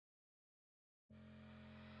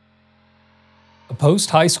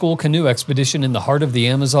post-high school canoe expedition in the heart of the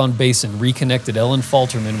Amazon basin reconnected Ellen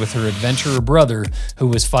Falterman with her adventurer brother, who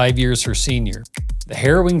was 5 years her senior. The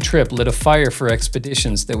harrowing trip lit a fire for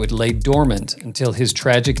expeditions that would lay dormant until his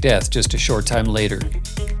tragic death just a short time later.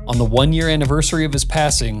 On the 1-year anniversary of his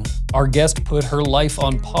passing, our guest put her life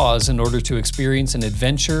on pause in order to experience an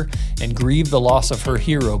adventure and grieve the loss of her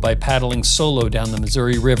hero by paddling solo down the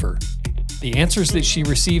Missouri River. The answers that she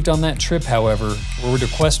received on that trip, however, were to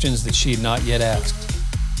questions that she had not yet asked.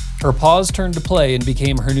 Her pause turned to play and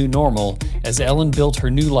became her new normal as Ellen built her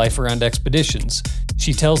new life around expeditions.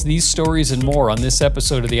 She tells these stories and more on this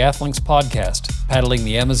episode of the Athlinks podcast, paddling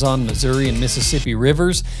the Amazon, Missouri, and Mississippi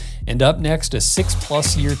rivers, and up next, a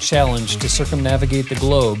 6+ year challenge to circumnavigate the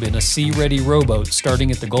globe in a sea-ready rowboat starting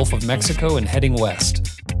at the Gulf of Mexico and heading west.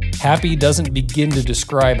 Happy doesn't begin to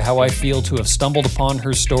describe how I feel to have stumbled upon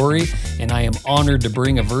her story, and I am honored to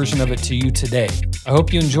bring a version of it to you today. I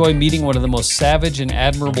hope you enjoy meeting one of the most savage and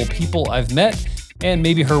admirable people I've met, and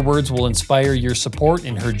maybe her words will inspire your support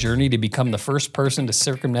in her journey to become the first person to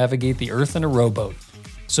circumnavigate the earth in a rowboat.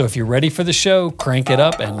 So if you're ready for the show, crank it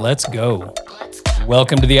up and let's go.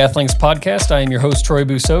 Welcome to the Athlinks podcast. I am your host, Troy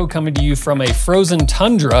Bousseau, coming to you from a frozen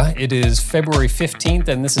tundra. It is February 15th,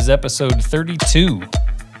 and this is episode 32.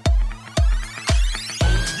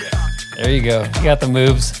 There you go. You got the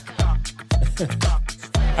moves.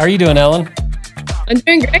 How are you doing, Ellen? I'm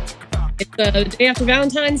doing great. It's the day after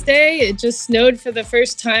Valentine's Day. It just snowed for the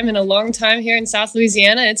first time in a long time here in South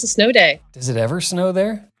Louisiana. It's a snow day. Does it ever snow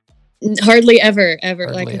there? Hardly ever.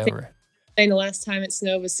 Hardly I think the last time it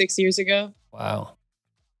snowed was 6 years ago. Wow.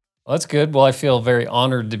 Well, that's good. Well, I feel very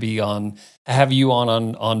honored to have you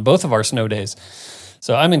on both of our snow days.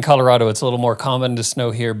 So I'm in Colorado. It's a little more common to snow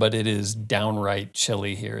here, but it is downright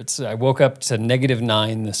chilly here. I woke up to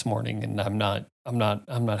 -9 this morning, and I'm not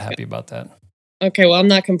happy about that. Okay, well, I'm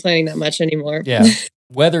not complaining that much anymore. Yeah,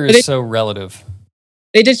 weather is so relative.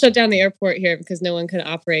 They did shut down the airport here because no one could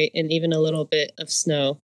operate in even a little bit of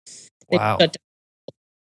snow. Wow.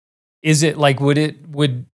 Is it like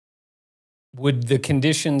would the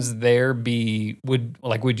conditions there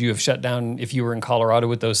would you have shut down if you were in Colorado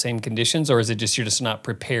with those same conditions, or is it just you're just not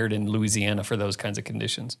prepared in Louisiana for those kinds of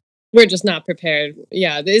conditions? We're just not prepared.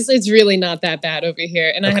 Yeah, it's really not that bad over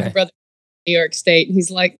here. And I have a brother in New York State, and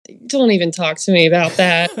he's like, don't even talk to me about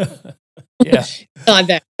that. Yeah. Not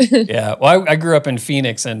that. Yeah. Well, I grew up in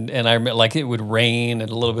Phoenix, and I remember, like, it would rain and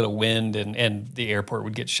a little bit of wind, and the airport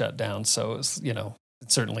would get shut down. So it's,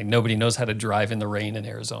 certainly nobody knows how to drive in the rain in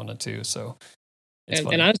Arizona too. So it's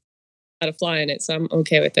funny. And I don't know how to fly in it, so I'm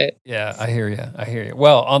okay with it. Yeah, I hear you.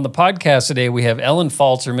 Well, on the podcast today, we have Ellen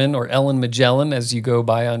Falterman, or Ellen Magellan, as you go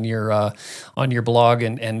by on your blog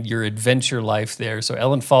and your adventure life there. So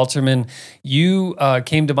Ellen Falterman, you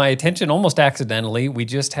came to my attention almost accidentally. We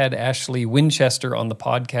just had Ashley Winchester on the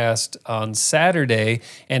podcast on Saturday,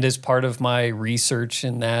 and as part of my research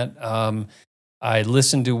in that, I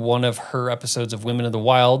listened to one of her episodes of Women of the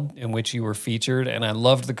Wild in which you were featured, and I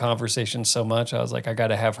loved the conversation so much. I was like, I got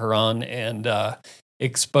to have her on and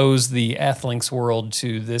expose the Athlinks world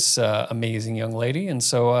to this amazing young lady. And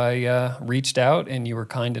so I reached out, and you were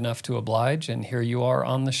kind enough to oblige, and here you are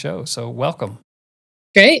on the show. So welcome.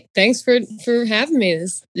 Great. Thanks for having me.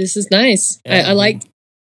 This is nice. Yeah. I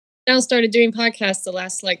now started doing podcasts the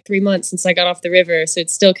last 3 months since I got off the river. So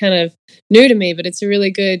it's still kind of new to me, but it's a really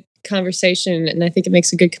good conversation, and I think it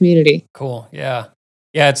makes a good community. Cool. Yeah.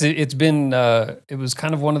 It's been it was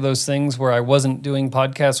kind of one of those things where I wasn't doing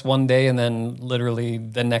podcasts one day, and then literally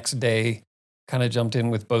the next day kind of jumped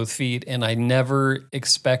in with both feet, and I never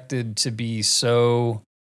expected to be so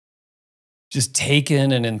just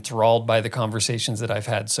taken and enthralled by the conversations that I've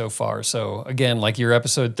had so far. So again, like your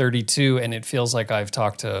episode 32, and it feels like I've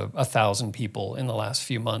talked to 1,000 people in the last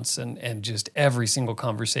few months, and just every single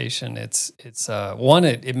conversation,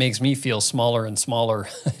 it makes me feel smaller and smaller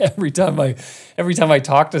every time I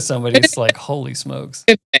talk to somebody. It's like, holy smokes.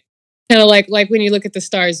 Kind of like when you look at the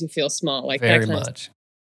stars, you feel small. Like very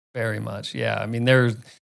much. Yeah. I mean,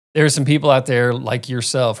 there are some people out there like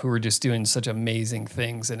yourself who are just doing such amazing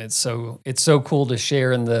things, and it's so cool to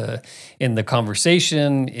share in the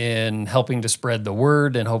conversation, in helping to spread the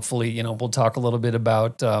word, and hopefully, we'll talk a little bit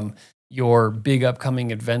about your big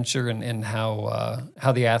upcoming adventure and how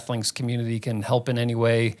the Athlinks community can help in any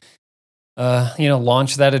way,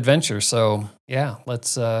 launch that adventure. So yeah,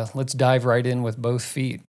 let's dive right in with both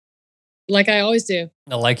feet. Like I always do.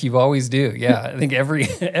 Like you always do. Yeah. I think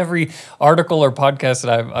every article or podcast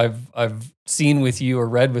that I've seen with you or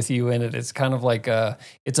read with you in it, it's kind of like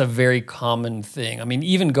it's a very common thing. I mean,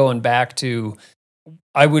 even going back to,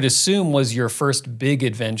 I would assume was your first big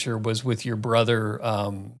adventure was with your brother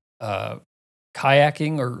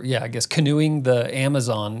kayaking or I guess canoeing the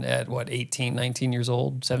Amazon at what, 18, 19 years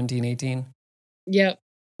old, 17, 18? Yep.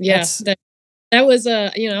 Yeah. That's That was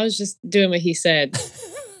I was just doing what he said.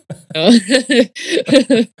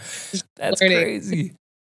 that's Learning. crazy.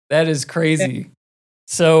 That is Yeah. crazy.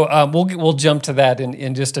 So we'll jump to that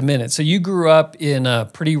in just a minute. So you grew up in a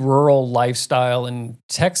pretty rural lifestyle in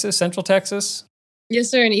Texas, Central Texas? Yes,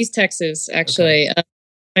 sir. In East Texas, actually,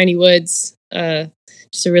 Tiny Woods,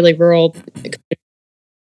 just a really rural.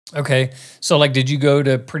 Okay. So like, did you go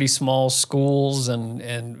to pretty small schools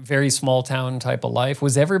and very small town type of life?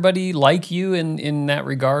 Was everybody like you in that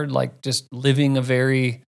regard? Like just living a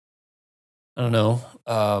very, I don't know,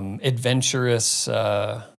 adventurous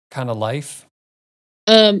kind of life?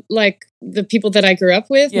 Like the people that I grew up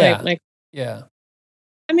with, Yeah. my Yeah.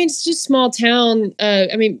 I mean, it's just small town.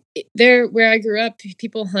 I mean, there where I grew up,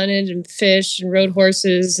 people hunted and fished and rode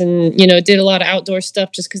horses and did a lot of outdoor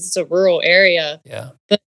stuff just because it's a rural area. Yeah.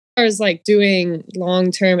 But as far as like doing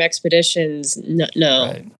long term expeditions, no.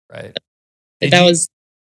 Right. Right. That was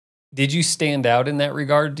Did you stand out in that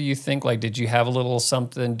regard, do you think? Like, did you have a little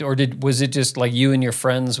something, or was it just like you and your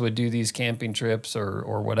friends would do these camping trips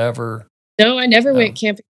or whatever? no. I never No. went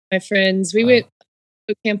camping with my friends. We Wow. went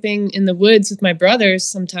camping in the woods with my brothers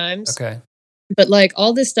sometimes. Okay. But like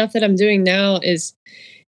all this stuff that I'm doing now it's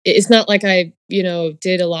not like I,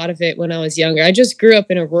 did a lot of it when I was younger. I just grew up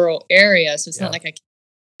in a rural area, so it's Yeah. not like I came to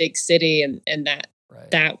a big city and Right.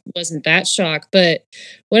 that wasn't that shock. But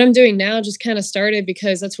what I'm doing now just kind of started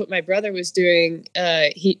because that's what my brother was doing.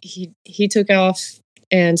 He took off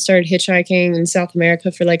and started hitchhiking in South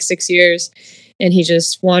America for like 6 years, and he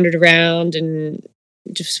just wandered around and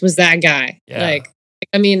just was that guy. Yeah. Like,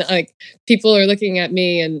 I mean, like people are looking at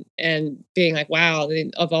me and being like, "Wow,"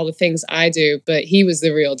 of all the things I do, but he was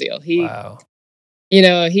the real deal. Wow. He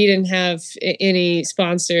didn't have any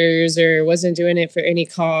sponsors or wasn't doing it for any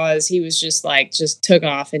cause. He was just like, just took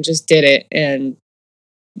off and just did it and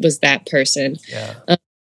was that person. Yeah.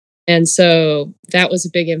 And so that was a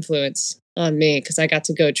big influence on me because I got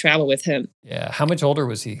to go travel with him. Yeah. How much older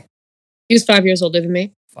was he? He was 5 years older than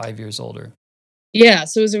me. 5 years older. Yeah.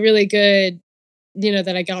 So it was a really good,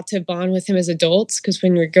 that I got to bond with him as adults because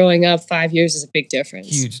when you're growing up, 5 years is a big difference.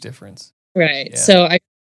 Huge difference. Right. Yeah. So I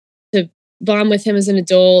to bond with him as an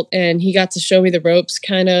adult, and he got to show me the ropes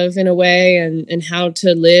kind of in a way and how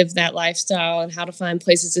to live that lifestyle and how to find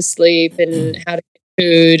places to sleep and how to get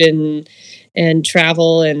food and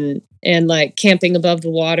travel and like camping above the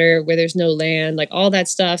water where there's no land, like all that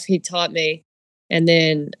stuff he taught me. And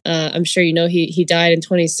then I'm sure he died in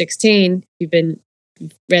 2016. You've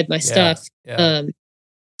read my stuff. Yeah.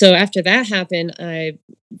 So after that happened, I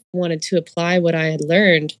wanted to apply what I had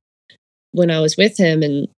learned when I was with him,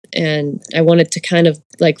 and I wanted to kind of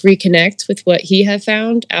like reconnect with what he had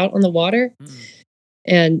found out on the water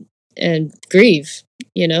and grieve,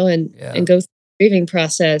 and go through the grieving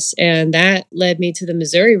process. And that led me to the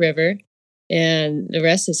Missouri River, and the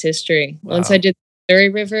rest is history. Wow. Once I did the Missouri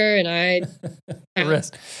River and the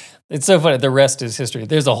rest. It's so funny. The rest is history.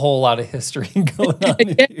 There's a whole lot of history going on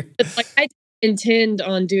yeah, here. but like I didn't intend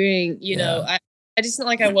on doing, I just not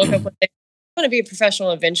like I woke up one day, I want to be a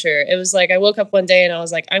professional adventurer. It was like I woke up one day and I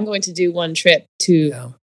was like, I'm going to do one trip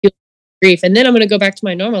to heal grief, and then I'm going to go back to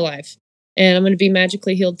my normal life, and I'm going to be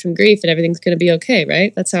magically healed from grief, and everything's going to be okay,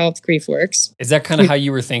 right? That's how grief works. Is that kind of how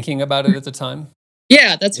you were thinking about it at the time?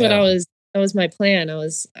 Yeah, that's what that was my plan. I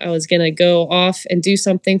was going to go off and do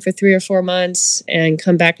something for 3 or 4 months and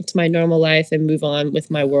come back into my normal life and move on with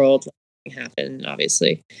my world. Nothing happened,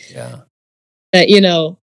 obviously. Yeah. But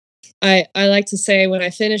I like to say when I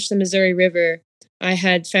finished the Missouri River, I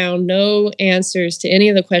had found no answers to any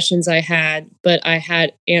of the questions I had, but I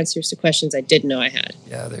had answers to questions I didn't know I had.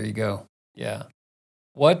 Yeah, there you go. Yeah.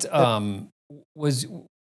 What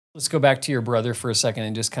let's go back to your brother for a second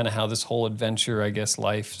and just kind of how this whole adventure, I guess,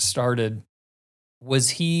 life started. Was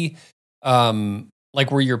he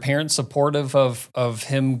like, were your parents supportive of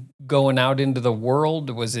him going out into the world?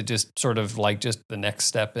 Was it just sort of like just the next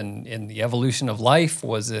step in the evolution of life?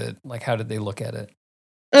 Was it like, how did they look at it?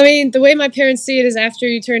 I mean, the way my parents see it is after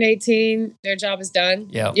you turn 18, their job is done.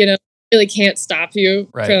 Yeah. Really can't stop you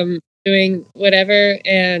Right. from doing whatever.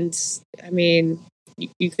 And I mean,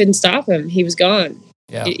 you couldn't stop him. He was gone.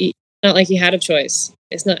 Yeah. It's not like he had a choice.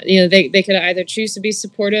 It's not, they could either choose to be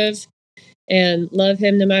supportive and love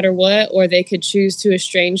him no matter what, or they could choose to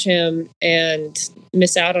estrange him and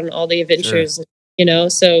miss out on all the adventures,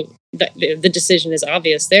 so the decision is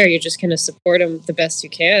obvious there. You're just going to support him the best you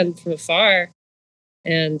can from afar.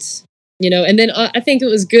 And, and then I think it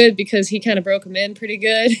was good because he kind of broke him in pretty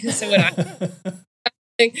good. So when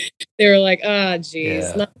they were like, "Oh,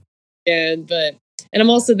 geez, Yeah. and I'm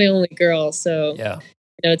also the only girl, so Yeah.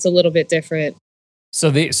 it's a little bit different.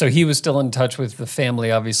 So he was still in touch with the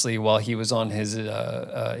family, obviously, while he was on his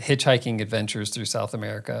hitchhiking adventures through South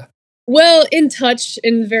America. Well, in touch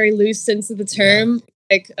in the very loose sense of the term.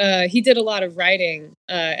 Like, he did a lot of writing,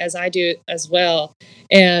 as I do as well.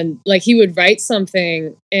 And like he would write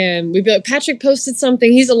something and we'd be like, Patrick posted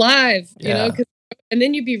something, he's alive, Yeah. and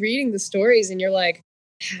then you'd be reading the stories and you're like,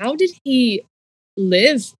 how did he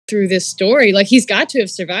live through this story? Like he's got to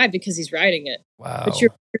have survived because he's writing it. Wow. But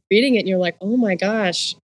you're reading it and you're like, oh my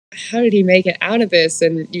gosh, how did he make it out of this?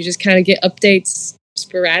 And you just kind of get updates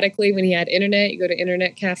sporadically when he had internet. You go to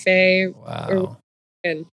internet cafe. Wow.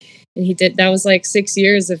 And he did. That was like 6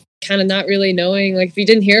 years of kind of not really knowing. Like if you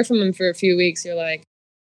didn't hear from him for a few weeks, you're like,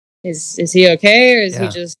 is he okay, or is he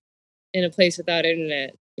just in a place without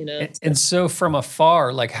internet? And so from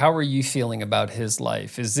afar, like, how are you feeling about his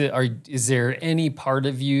life? Is there any part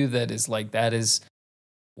of you that is like, that is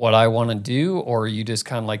what I want to do, or are you just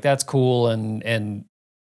kind of like, that's cool, and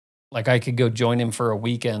like I could go join him for a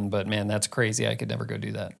weekend, but man, that's crazy. I could never go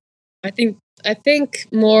do that. I think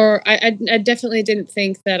more. I definitely didn't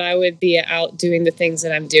think that I would be out doing the things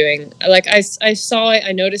that I'm doing. Like I saw it,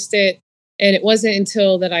 I noticed it, and it wasn't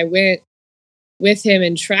until that I went with him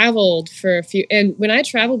and traveled for a few. And when I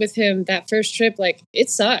traveled with him that first trip, like it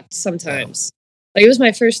sucked sometimes. Like it was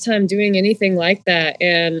my first time doing anything like that,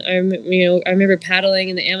 and I remember paddling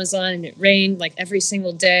in the Amazon, and it rained like every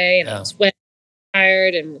single day, and I was wet,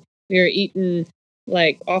 tired, and we were eating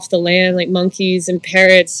like off the land, like monkeys and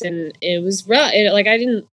parrots, and it was rough. Like I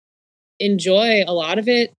didn't enjoy a lot of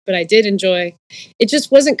it, but I did enjoy. It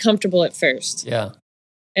just wasn't comfortable at first. Yeah.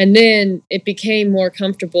 And then it became more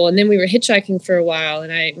comfortable. And then we were hitchhiking for a while.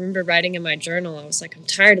 And I remember writing in my journal, I was like, I'm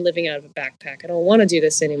tired of living out of a backpack. I don't want to do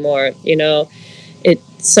this anymore.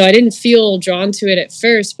 So I didn't feel drawn to it at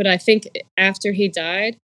first, but I think after he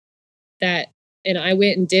died, and I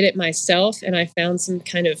went and did it myself, and I found some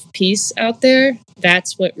kind of peace out there.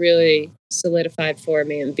 That's what really solidified for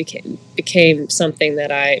me and became something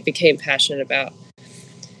that I became passionate about.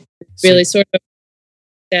 Really sort of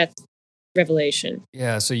death revelation.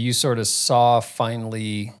 Yeah, so you sort of saw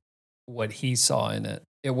finally what he saw in it.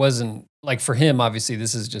 It wasn't like, for him, obviously,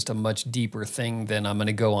 this is just a much deeper thing than I'm going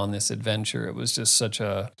to go on this adventure. It was just such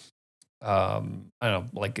a, I don't know,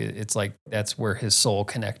 like it's like that's where his soul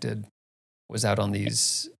connected, was out on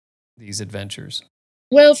these adventures.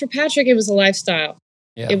 Well, for Patrick, it was a lifestyle.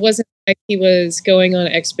 Yeah. It wasn't like he was going on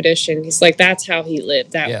an expedition. He's like, that's how he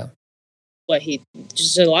lived. What he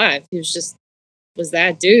just alive. He was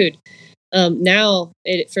that dude. Now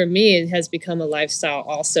for me, it has become a lifestyle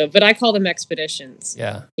also, but I call them expeditions.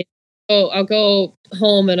 Yeah. I'll go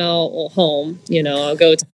home and I'll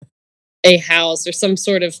go to a house or some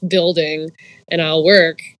sort of building and I'll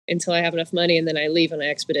work until I have enough money, and then I leave on an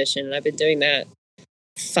expedition. And I've been doing that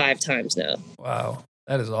 5 times now. Wow.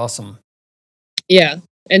 That is awesome. Yeah.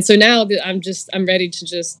 And so now I'm ready to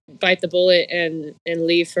just bite the bullet and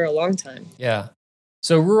leave for a long time. Yeah.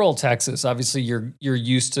 So rural Texas, obviously you're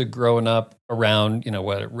used to growing up around,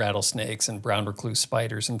 rattlesnakes and brown recluse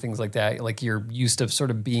spiders and things like that. Like you're used to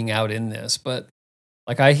sort of being out in this, but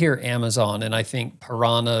like I hear Amazon and I think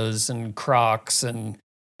piranhas and crocs and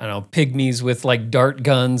I don't know, pygmies with like dart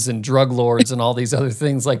guns and drug lords and all these other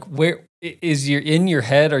things. Like, where is in your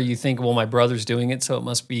head? Or you think, well, my brother's doing it, so it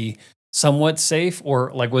must be somewhat safe?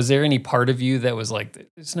 Or like, was there any part of you that was like,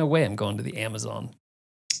 there's no way I'm going to the Amazon?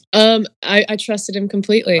 I trusted him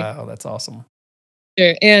completely. Wow, that's awesome.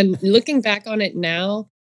 Sure. And looking back on it now,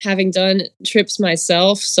 having done trips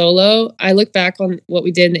myself solo, I look back on what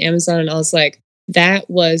we did in the Amazon and I was like, that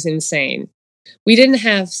was insane. We didn't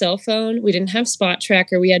have cell phone. We didn't have spot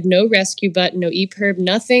tracker. We had no rescue button, no EPIRB,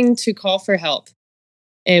 nothing to call for help.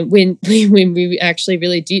 And when we actually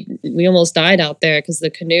really we almost died out there because the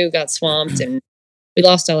canoe got swamped and we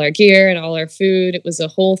lost all our gear and all our food. It was a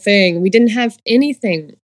whole thing. We didn't have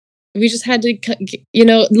anything. We just had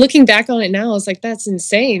to, looking back on it now, I was like, that's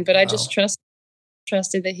insane. But I just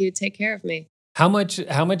trusted that he would take care of me. How much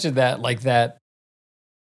of that, like that,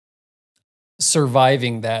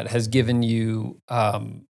 surviving that has given you,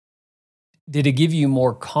 did it give you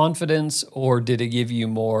more confidence or did it give you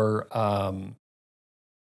more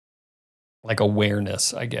like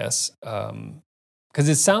awareness, I guess? Because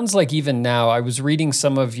it sounds like even now, I was reading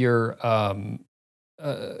some of your,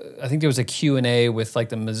 I think there was a Q&A with like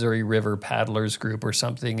the Missouri River Paddlers group or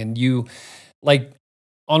something. And you, like,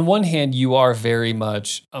 on one hand, you are very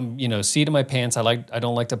much, seat in my pants. I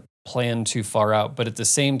don't like to plan too far out, but at the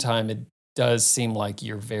same time, it does seem like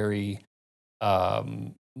you're very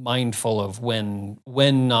mindful of when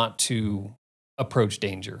not to approach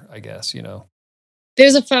danger, I guess, you know.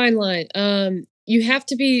 There's a fine line. You have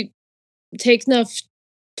to take enough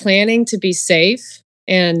planning to be safe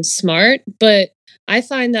and smart, but I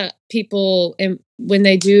find that people, when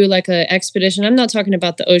they do like a expedition, I'm not talking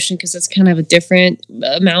about the ocean because it's kind of a different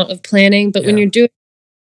amount of planning, but when you're doing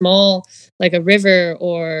small, like a river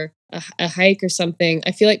or a hike or something,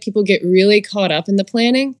 I feel like people get really caught up in the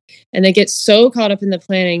planning, and they get so caught up in the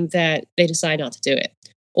planning that they decide not to do it.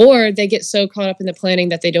 Or they get so caught up in the planning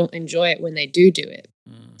that they don't enjoy it when they do it.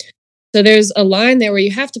 So there's a line there where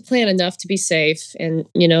you have to plan enough to be safe and,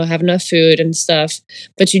 you know, have enough food and stuff,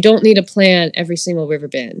 but you don't need to plan every single river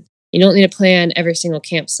bend. You don't need to plan every single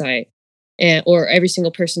campsite or every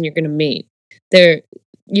single person you're going to meet.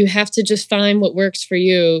 You have to just find what works for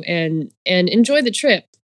you and enjoy the trip.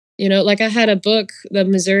 You know, like I had a book, the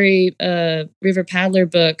Missouri River Paddler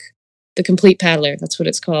book, The Complete Paddler, that's what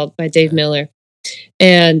it's called, by Dave Miller.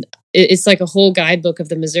 And it's like a whole guidebook of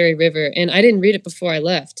the Missouri River. And I didn't read it before I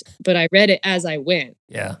left, but I read it as I went.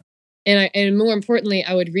 Yeah. And more importantly,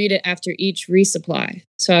 I would read it after each resupply.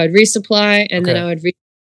 So I would resupply, and then I would read,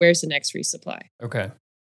 where's the next resupply? Okay.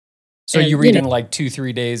 So you're reading like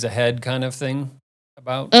 2-3 days ahead kind of thing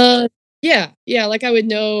about? Yeah. Like I would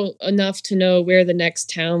know enough to know where the next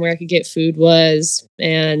town where I could get food was,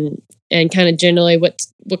 and kind of generally what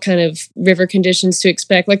kind of river conditions to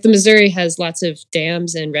expect. Like the Missouri has lots of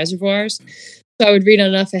dams and reservoirs. So I would read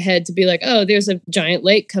enough ahead to be like, oh, there's a giant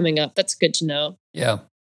lake coming up. That's good to know. Yeah.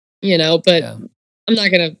 You know, but I'm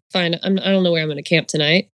not going to I don't know where I'm going to camp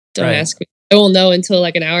tonight. Don't ask me. I won't know until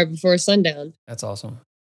like an hour before sundown. That's awesome.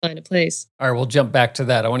 Find a place. All right, we'll jump back to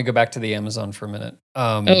that. I want to go back to the Amazon for a minute.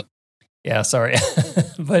 Yeah, sorry.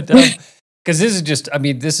 But because this is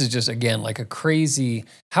just, again, like a crazy,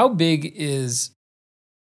 how big is,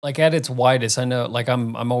 like at its widest, I know, like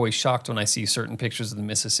I'm always shocked when I see certain pictures of the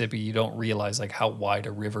Mississippi. You don't realize like how wide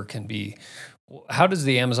a river can be. How does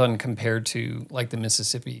the Amazon compare to like the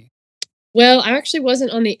Mississippi? Well, I actually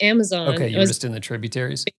wasn't on the Amazon. Okay, you were just in the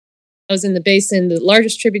tributaries? I was in the basin. The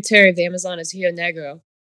largest tributary of the Amazon is Rio Negro.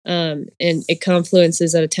 And it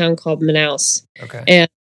confluences at a town called Manaus. Okay. And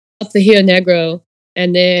up the Rio Negro,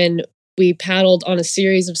 and then we paddled on a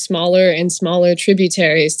series of smaller and smaller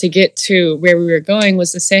tributaries to get to where we were going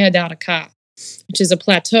was the Serra do Aracá, which is a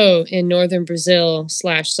plateau in northern Brazil /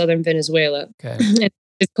 southern Venezuela. Okay. And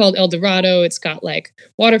it's called El Dorado. It's got like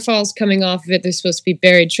waterfalls coming off of it. There's supposed to be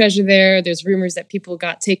buried treasure there. There's rumors that people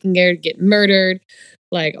got taken there to get murdered.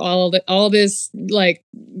 Like all this like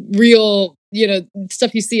real, you know,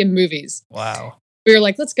 stuff you see in movies. Wow. We were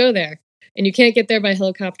like, let's go there. And you can't get there by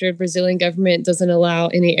helicopter. Brazilian government doesn't allow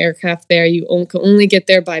any aircraft there. You can only get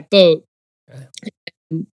there by boat. Okay.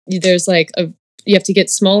 There's like you have to get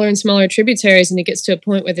smaller and smaller tributaries, and it gets to a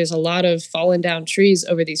point where there's a lot of fallen down trees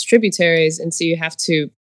over these tributaries, and so you have to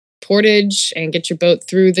portage and get your boat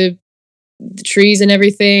through the trees and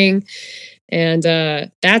everything. And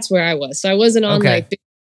that's where I was. So I wasn't on like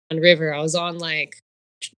the river. I was on like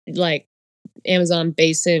Amazon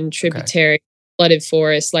basin tributary. Flooded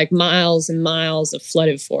forest, like miles and miles of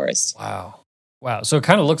flooded forest. Wow. So it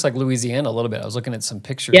kind of looks like Louisiana a little bit. I was looking at some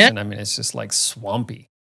pictures, and I mean, it's just like swampy.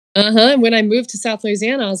 And when I moved to South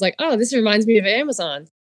Louisiana, I was like, oh, this reminds me of Amazon.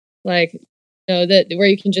 Like, you know, that where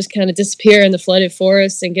you can just kind of disappear in the flooded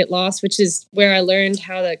forest and get lost, which is where I learned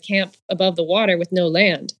how to camp above the water with no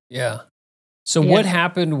land. Yeah. So what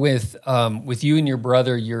happened with you and your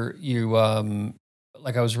brother?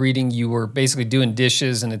 Like I was reading, you were basically doing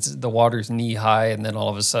dishes, and the water's knee high, and then all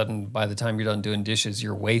of a sudden, by the time you're done doing dishes,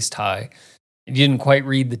 you're waist high. And you didn't quite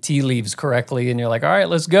read the tea leaves correctly, and you're like, all right,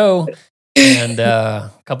 let's go. And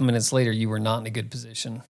a couple minutes later, you were not in a good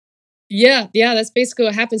position. Yeah, that's basically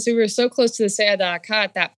what happened. So we were so close to the Serra do Aracá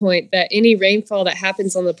at that point that any rainfall that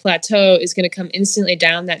happens on the plateau is going to come instantly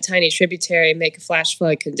down that tiny tributary and make a flash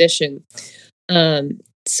flood condition.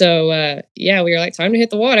 So we were like, time to hit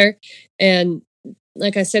the water. And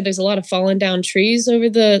like I said, there's a lot of fallen down trees over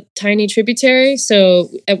the tiny tributary. So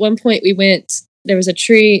at one point there was a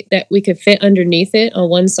tree that we could fit underneath it on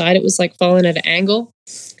one side. It was like falling at an angle.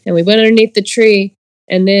 And we went underneath the tree,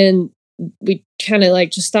 and then we kind of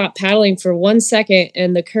like just stopped paddling for 1 second,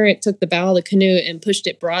 and the current took the bow of the canoe and pushed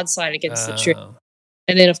it broadside against the tree.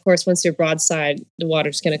 And then of course, once you're broadside, the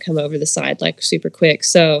water's going to come over the side like super quick.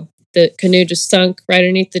 So the canoe just sunk right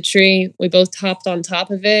underneath the tree. We both hopped on top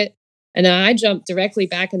of it. And then I jumped directly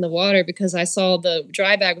back in the water because I saw the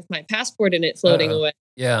dry bag with my passport in it floating away.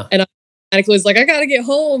 Yeah. And I was like, I got to get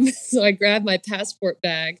home. So I grabbed my passport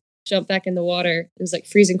bag, jumped back in the water. It was like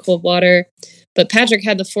freezing cold water. But Patrick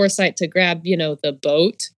had the foresight to grab, the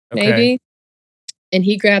boat, maybe. And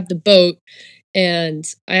he grabbed the boat. And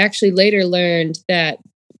I actually later learned that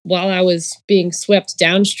while I was being swept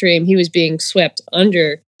downstream, he was being swept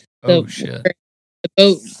under Oh shit. the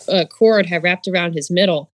boat cord had wrapped around his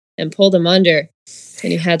middle and pulled him under.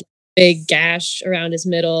 And he had a big gash around his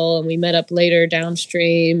middle. And we met up later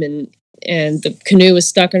downstream, and the canoe was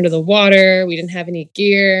stuck under the water. We didn't have any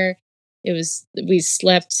gear. We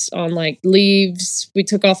slept on like leaves. We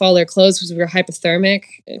took off all our clothes because we were hypothermic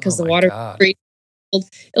because the water was pretty cold.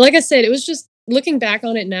 And like I said, it was just looking back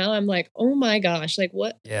on it now, I'm like, oh my gosh, like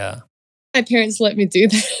what? Yeah. My parents let me do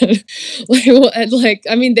that.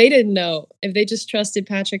 I mean, they didn't know if they just trusted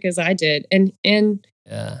Patrick as I did. And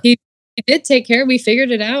yeah. he did take care. We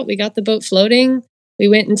figured it out. We got the boat floating. We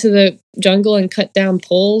went into the jungle and cut down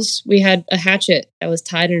poles. We had a hatchet that was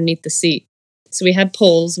tied underneath the seat. So we had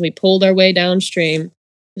poles. We pulled our way downstream. It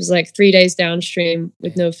was like 3 days downstream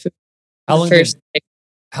with no food. How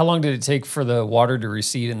long did it take for the water to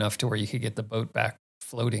recede enough to where you could get the boat back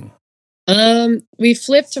floating? We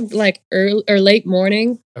flipped like early or late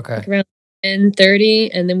morning. Okay. Like around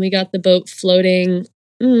 10:30, and then we got the boat floating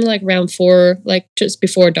like around 4, like just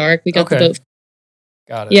before dark. We got the boat.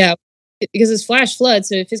 Got it. Yeah, because it's flash flood,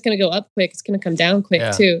 so if it's going to go up quick, it's going to come down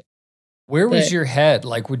quick too. Where was your head?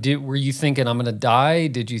 Like, were you thinking I'm going to die?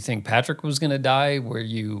 Did you think Patrick was going to die? Were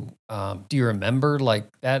you? Do you remember like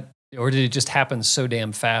that, or did it just happen so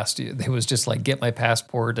damn fast? It was just like get my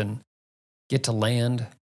passport and get to land.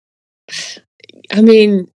 I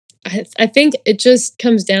mean, I think it just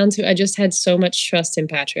comes down to I just had so much trust in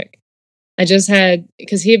Patrick. I just had,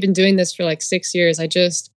 because he had been doing this for like 6 years. I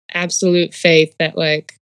just absolute faith that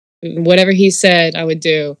like whatever he said, I would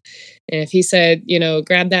do. And if he said,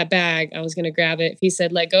 grab that bag, I was going to grab it. If he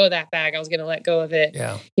said, let go of that bag, I was going to let go of it.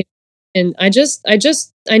 Yeah. And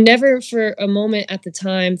I never for a moment at the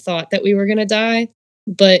time thought that we were going to die.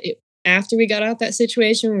 But after we got out that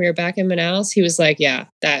situation, when we were back in Manaus, he was like, yeah,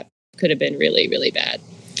 that could have been really, really bad.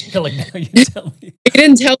 Like, now you tell me. He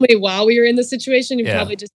didn't tell me while we were in the situation. He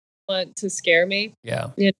probably just want to scare me.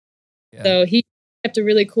 Yeah. So he kept a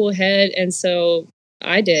really cool head. And so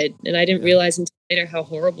I did. And I didn't realize until later how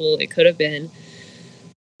horrible it could have been.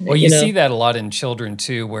 Well, you see that a lot in children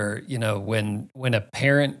too, where, when a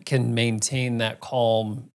parent can maintain that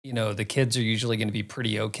calm, the kids are usually going to be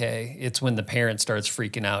pretty okay. It's when the parent starts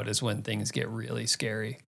freaking out is when things get really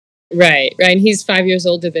scary. Right. And he's 5 years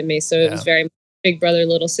older than me. So it was very much big brother,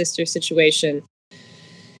 little sister situation.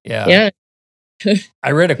 Yeah.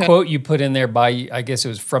 I read a quote you put in there by, I guess it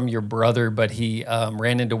was from your brother, but he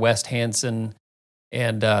ran into West Hansen.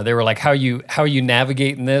 And they were like, how you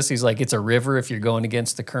navigating this? He's like, it's a river. If you're going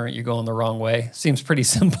against the current, you're going the wrong way. Seems pretty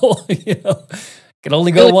simple. Can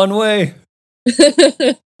only go one way.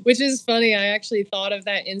 Which is funny. I actually thought of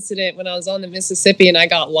that incident when I was on the Mississippi and I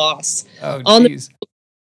got lost. Oh, geez.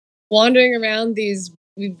 Wandering around these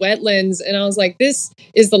wetlands. And I was like, this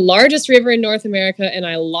is the largest river in North America. And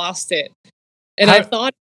I lost it. And I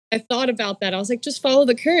thought about that. I was like, just follow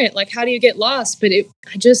the current. Like, how do you get lost? But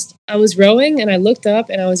I was rowing and I looked up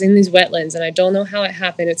and I was in these wetlands and I don't know how it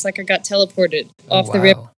happened. It's like I got teleported off the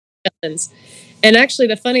river wetlands. And actually,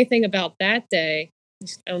 the funny thing about that day,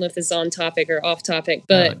 I don't know if this is on topic or off topic,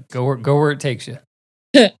 but go where it takes you.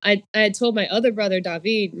 I had told my other brother,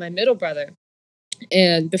 David, my middle brother,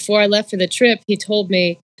 and before I left for the trip, he told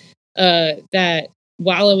me that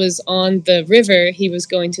while I was on the river, he was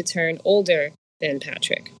going to turn older than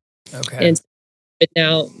Patrick. Okay. And would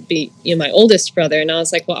now be my oldest brother. And I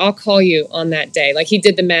was like, well, I'll call you on that day. Like he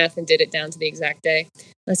did the math and did it down to the exact day.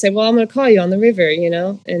 I said, well, I'm going to call you on the river,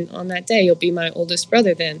 and on that day, you'll be my oldest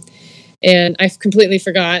brother then. And I completely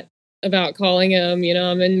forgot about calling him.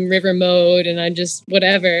 I'm in river mode and I just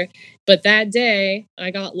whatever. But that day I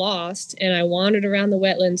got lost and I wandered around the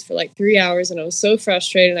wetlands for like 3 hours and I was so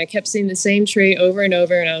frustrated. I kept seeing the same tree over and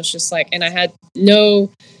over. And I was just like, and I had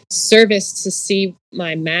no service to see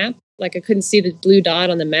my map. Like I couldn't see the blue dot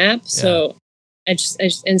on the map. So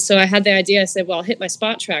so I had the idea. I said, well, I'll hit my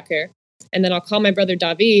spot tracker and then I'll call my brother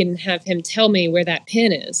David and have him tell me where that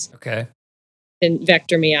pin is. Okay. And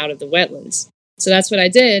vector me out of the wetlands. So that's what I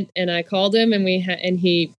did. And I called him and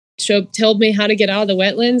he told me how to get out of the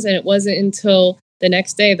wetlands. And it wasn't until the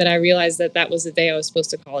next day that I realized that was the day I was supposed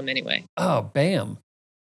to call him anyway. Oh, bam.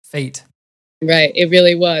 Fate. Right. It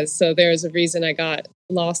really was. So there was a reason I got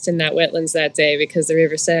lost in that wetlands that day because the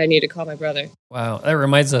river said I need to call my brother. Wow. That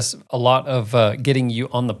reminds us a lot of getting you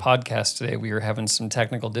on the podcast today. We were having some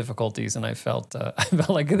technical difficulties and I felt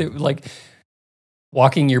like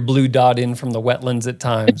walking your blue dot in from the wetlands at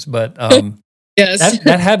times. But yes,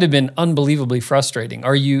 that had to have been unbelievably frustrating.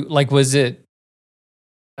 Are you was it,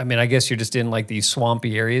 I mean, I guess you're just in like these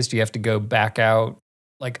swampy areas. Do you have to go back out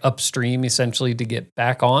like upstream essentially to get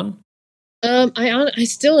back on? I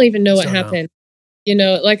still don't even know what Still no. happened. You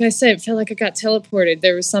know, like I said, it felt like I got teleported.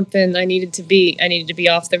 There was something I needed to be. I needed to be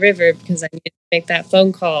off the river because I needed to make that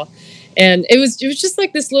phone call. And it was just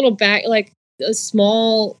like this little back, like a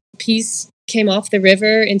small piece came off the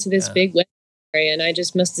river into this Yeah. big wet area, and I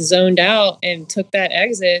just must have zoned out and took that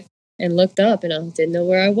exit and looked up, and I didn't know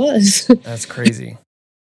where I was. That's crazy.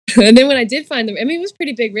 And then when I did find I mean, it was a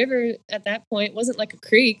pretty big river at that point. It wasn't like a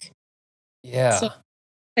creek. Yeah. So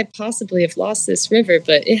I possibly have lost this river,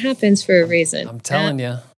 but it happens for a reason. I'm telling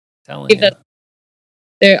you. Telling Believe you.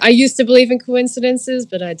 that I used to believe in coincidences,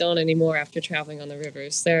 but I don't anymore after traveling on the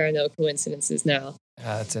rivers. There are no coincidences now.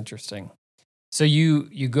 That's interesting. So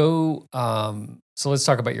you go. So let's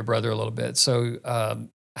talk about your brother a little bit. So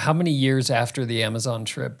how many years after the Amazon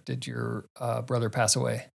trip did your brother pass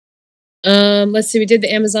away? Let's see. We did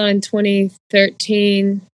the Amazon in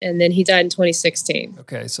 2013, and then he died in 2016.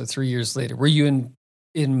 Okay, so 3 years later, were you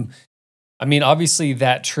in? I mean, obviously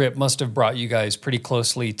that trip must have brought you guys pretty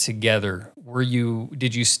closely together.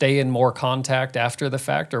 Did you stay in more contact after the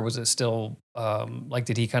fact, or was it still like,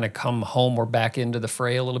 did he kind of come home or back into the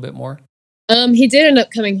fray a little bit more? He did end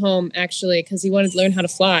up coming home actually because he wanted to learn how to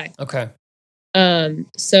fly. Okay.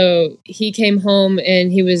 So he came home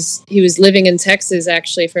and he was living in Texas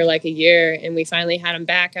actually for like a year, and we finally had him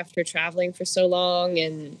back after traveling for so long,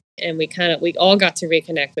 and we all got to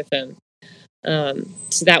reconnect with him.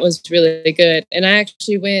 So that was really good. And I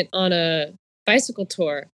actually went on a bicycle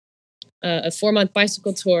tour, a 4-month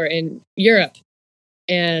bicycle tour in Europe.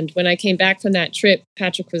 And when I came back from that trip,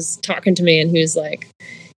 Patrick was talking to me, and he was like,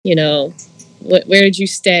 you know, where did you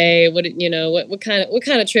stay? What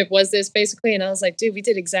kind of trip was this basically? And I was like, dude, we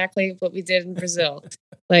did exactly what we did in Brazil.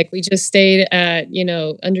 Like we just stayed at,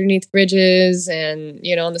 underneath bridges and,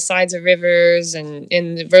 on the sides of rivers and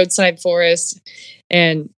in the roadside forest.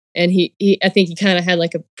 And he I think he kind of had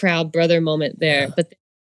like a proud brother moment there, Yeah. but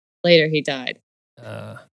later he died.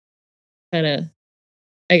 Kind of,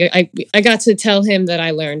 I got to tell him that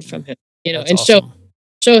I learned from him, and awesome.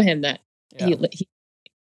 show him that yeah.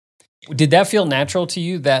 Did that feel natural to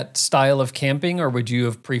you, that style of camping, or would you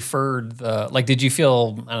have preferred did you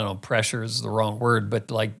feel, I don't know, pressure is the wrong word, but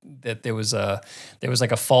like that there was like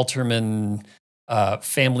a Falterman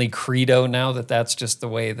family credo now that's just the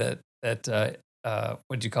way that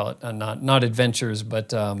what'd you call it? Not adventures,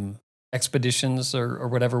 but expeditions or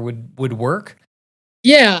whatever would work?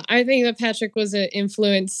 Yeah, I think that Patrick was an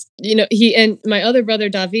influence. He and my other brother,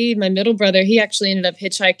 David, my middle brother, he actually ended up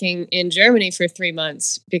hitchhiking in Germany for 3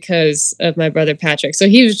 months because of my brother, Patrick. So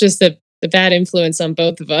he was just the bad influence on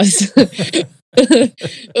both of us.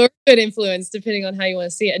 Or good influence, depending on how you want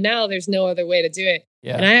to see it. And now there's no other way to do it.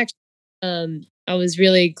 Yeah. And I actually, I was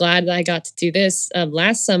really glad that I got to do this.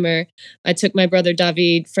 Last summer, I took my brother,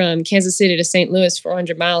 David, from Kansas City to St. Louis,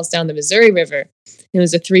 400 miles down the Missouri River. It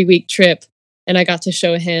was a 3-week trip. And I got to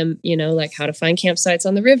show him, like how to find campsites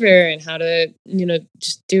on the river and how to,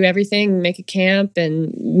 just do everything, make a camp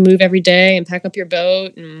and move every day and pack up your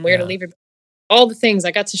boat and where to leave your boat. All the things.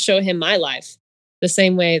 I got to show him my life the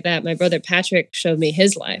same way that my brother Patrick showed me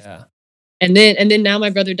his life. Yeah. And then now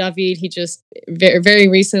my brother David, he just very, very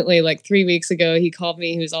recently, like 3 weeks ago, he called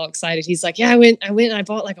me. He was all excited. He's like, yeah, I went and I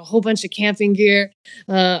bought like a whole bunch of camping gear.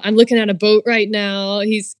 I'm looking at a boat right now.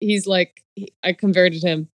 He's like, I converted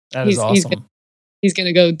him. That is awesome. He's going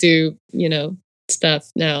to go do,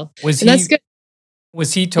 stuff now. That's good.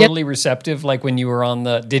 Was he totally receptive? Like when you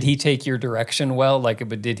were did he take your direction well?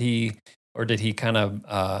 But did he kind of,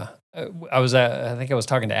 I think I was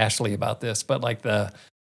talking to Ashley about this, but like the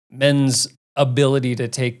men's ability to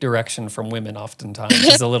take direction from women oftentimes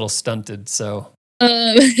is a little stunted. So,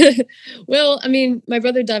 well, I mean, my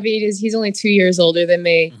brother David he's only 2 years older than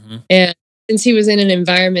me. Mm-hmm. And since he was in an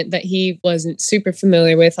environment that he wasn't super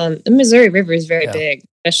familiar with, the Missouri River is very big,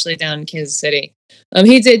 especially down in Kansas City.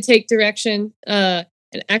 He did take direction. And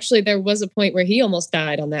actually there was a point where he almost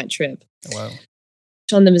died on that trip. Wow.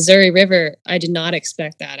 On the Missouri River, I did not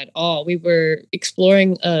expect that at all. We were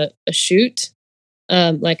exploring a chute,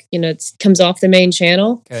 it comes off the main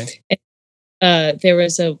channel. Okay. And, there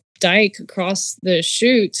was a dike across the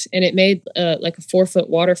chute, and it made like a 4-foot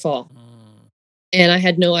waterfall. And I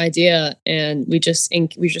had no idea. And it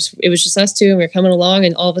was just us two, and we were coming along,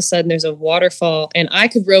 and all of a sudden there's a waterfall, and I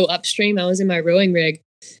could row upstream. I was in my rowing rig,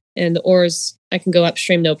 and the oars, I can go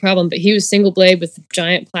upstream, no problem. But he was single blade with a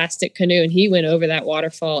giant plastic canoe, and he went over that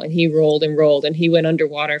waterfall, and he rolled and rolled, and he went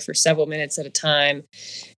underwater for several minutes at a time.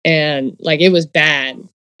 And like, it was bad.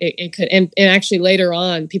 It could, and actually later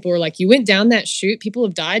on, people were like, you went down that chute, people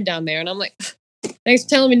have died down there. And I'm like, thanks for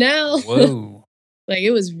telling me now. Whoa. Like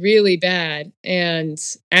it was really bad. And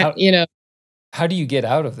How you know, how do you get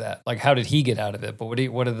out of that? Like, how did he get out of it? But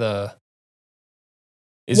what are the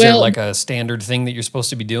is there well, like a standard thing that you're supposed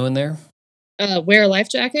to be doing there? wear a life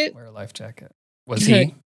jacket. Wear a life jacket. Was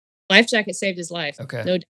he? Life jacket saved his life. Okay.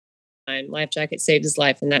 No time. Life jacket saved his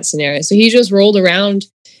life in that scenario. So he just rolled around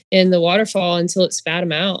in the waterfall until it spat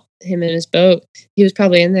him out, him and his boat. He was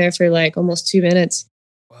probably in there for like almost 2 minutes.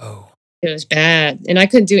 Whoa. It was bad. And I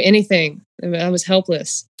couldn't do anything. I was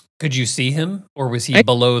helpless. Could you see him, or was he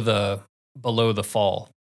below the fall?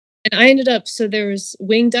 And I ended up, so there was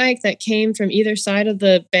wing dike that came from either side of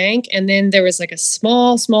the bank. And then there was like a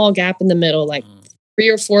small gap in the middle, like 3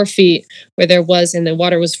 or 4 feet where there was, and the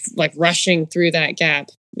water was like rushing through that gap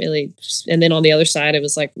really. And then on the other side, it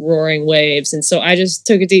was like roaring waves. And so I just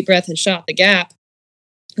took a deep breath and shot the gap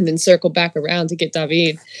and then circled back around to get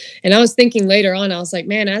David. And I was thinking later on, I was like,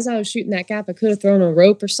 man, as I was shooting that gap, I could have thrown a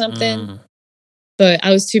rope or something, but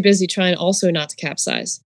I was too busy trying also not to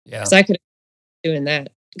capsize. Yeah. Because I could have been doing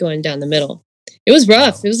that going down the middle. It was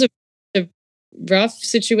rough. Wow. It was a rough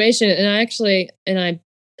situation. And I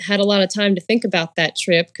had a lot of time to think about that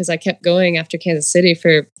trip because I kept going after Kansas City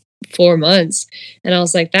for 4 months. And I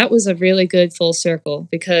was like, that was a really good full circle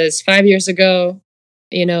because 5 years ago,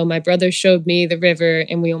 you know, my brother showed me the river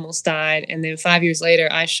and we almost died. And then 5 years later,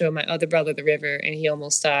 I showed my other brother the river and he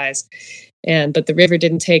almost dies. But the river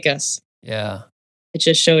didn't take us. Yeah. It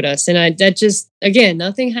just showed us. And that just, again,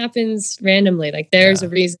 nothing happens randomly. Like there's a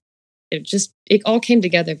reason. It all came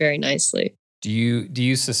together very nicely. Do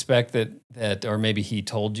you suspect that, or maybe he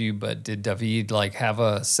told you, but did David like have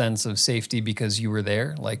a sense of safety because you were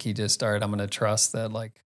there? Like he just started, I'm going to trust that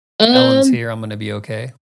like Ellen's here, I'm going to be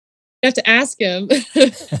okay. I have to ask him.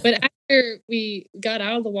 But after we got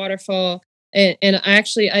out of the waterfall, and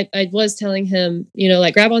I was telling him, you know,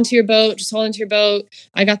 like grab onto your boat, just hold onto your boat.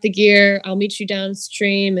 I got the gear. I'll meet you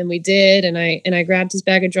downstream, and we did. And I grabbed his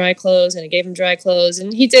bag of dry clothes, and I gave him dry clothes,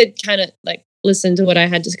 and he did kind of like listen to what I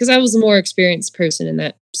had to, because I was a more experienced person in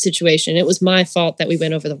that situation. It was my fault that we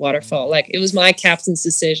went over the waterfall. Like it was my captain's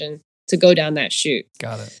decision to go down that chute.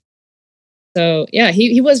 Got it. So yeah,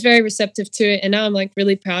 he was very receptive to it, and now I'm like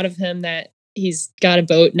really proud of him that he's got a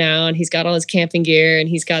boat now and he's got all his camping gear and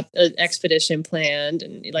he's got an expedition planned,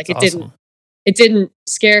 and like That's awesome. it didn't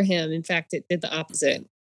scare him. In fact, it did the opposite.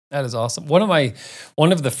 That is awesome. One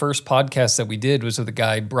of the first podcasts that we did was with a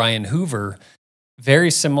guy, Brian Hoover.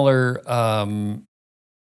 Very similar.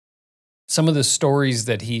 Some of the stories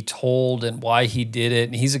that he told and why he did it.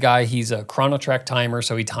 And he's a chronotrack timer,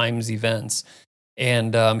 so he times events.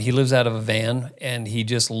 And he lives out of a van, and he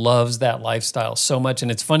just loves that lifestyle so much.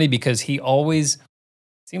 And it's funny because he always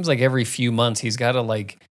seems like every few months he's got to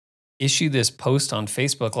like issue this post on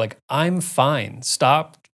Facebook, like, I'm fine.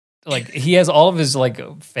 Stop. Like he has all of his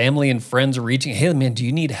like family and friends reaching, hey man, do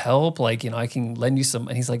you need help? Like, you know, I can lend you some.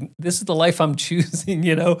 And he's like, this is the life I'm choosing,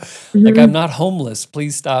 you know, like I'm not homeless.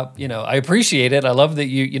 Please stop. You know, I appreciate it. I love that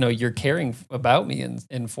you're caring about me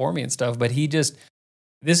and for me and stuff. But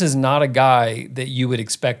this is not a guy that you would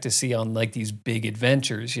expect to see on like these big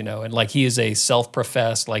adventures, you know, and like he is a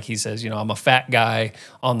self-professed, like he says, you know, I'm a fat guy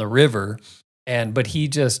on the river. But he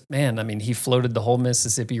just, man, I mean, he floated the whole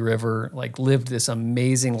Mississippi River, like lived this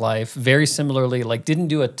amazing life, very similarly, like didn't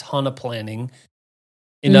do a ton of planning,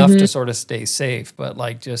 enough to sort of stay safe. But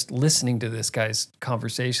like just listening to this guy's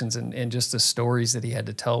conversations and just the stories that he had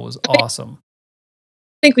to tell was awesome.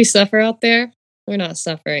 I think we suffer out there. We're not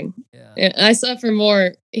suffering. Yeah. I suffer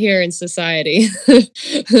more here in society.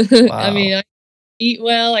 Wow. I mean, I eat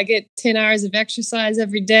well. I get 10 hours of exercise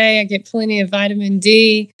every day. I get plenty of vitamin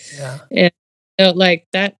D. Yeah. And like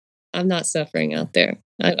that, I'm not suffering out there.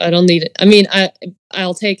 I don't need it. I mean,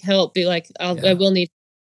 I'll take help. Be like, I will need.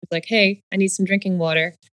 Like, hey, I need some drinking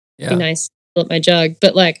water. Yeah. Be nice. Fill up my jug.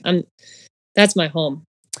 But like, that's my home.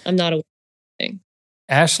 I'm not a thing.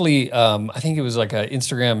 Ashley, I think it was like an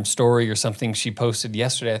Instagram story or something she posted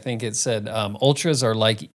yesterday. I think it said, ultras are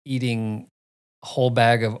like eating a whole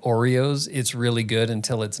bag of Oreos. It's really good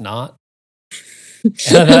until it's not.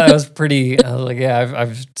 And that was pretty, I was like, yeah,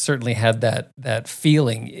 I've certainly had that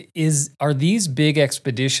feeling. Are these big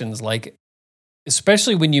expeditions, like,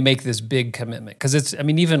 especially when you make this big commitment? Because it's, I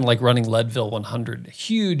mean, even like running Leadville 100,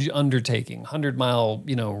 huge undertaking, 100-mile,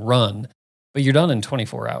 run, but you're done in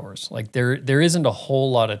 24 hours. Like there isn't a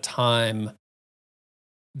whole lot of time.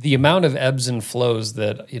 The amount of ebbs and flows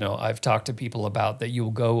that, I've talked to people about that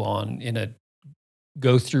you'll go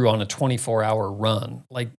through on a 24-hour run,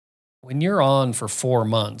 like, when you're on for 4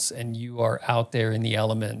 months and you are out there in the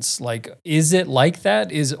elements, like, is it like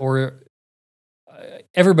that?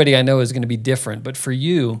 Everybody I know is going to be different, but for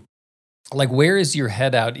you, like, where is your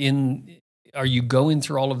head out are you going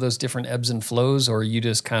through all of those different ebbs and flows, or are you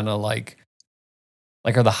just kind of like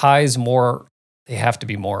are the highs more, they have to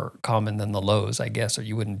be more common than the lows, I guess, or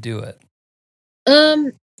you wouldn't do it?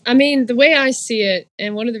 I mean, the way I see it,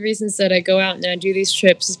 and one of the reasons that I go out and I do these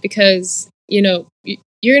trips is because,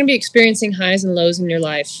 you're going to be experiencing highs and lows in your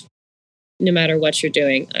life, no matter what you're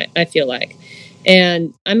doing, I feel like.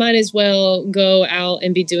 And I might as well go out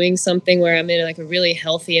and be doing something where I'm in like a really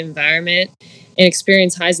healthy environment and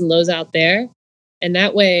experience highs and lows out there. And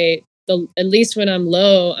that way, at least when I'm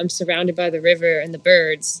low, I'm surrounded by the river and the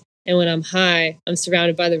birds. And when I'm high, I'm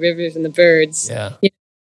surrounded by the rivers and the birds. Yeah.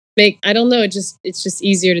 I don't know, it's just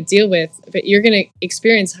easier to deal with. But you're gonna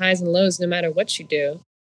experience highs and lows no matter what you do.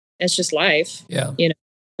 It's just life. Yeah.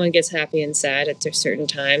 One gets happy and sad at certain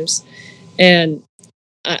times. And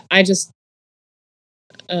I just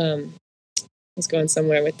was going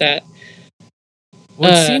somewhere with that.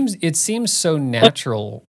 Well, it seems so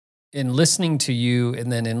natural in listening to you,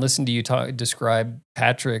 and then in listening to you describe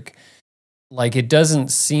Patrick. Like, it doesn't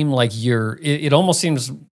seem like it almost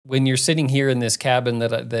seems when you're sitting here in this cabin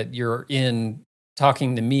that you're in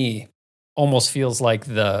talking to me, almost feels like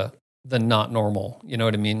the not normal. You know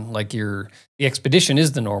what I mean? Like the expedition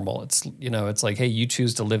is the normal. It's, it's like, hey, you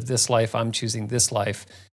choose to live this life. I'm choosing this life.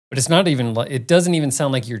 But it's not even, it doesn't even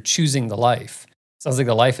sound like you're choosing the life. It sounds like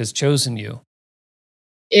the life has chosen you.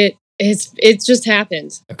 It just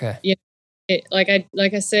happened. Okay. Like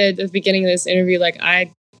I said at the beginning of this interview, like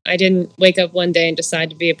I didn't wake up one day and decide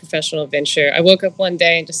to be a professional adventurer. I woke up one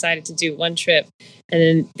day and decided to do one trip,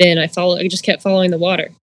 and then I just kept following the water.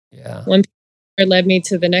 Yeah. One piece led me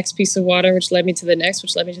to the next piece of water, which led me to the next,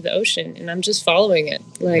 which led me to the ocean, and I'm just following it.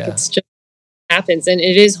 Like, it's just happens, and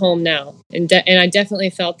it is home now. And I definitely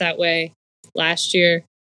felt that way last year.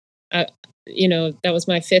 That was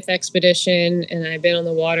my 5th expedition, and I've been on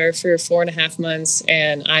the water for 4.5 months,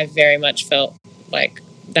 and I very much felt like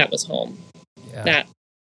that was home. Yeah. That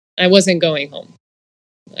I wasn't going home.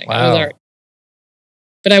 Wow.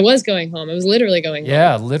 But I was going home. I was literally going home.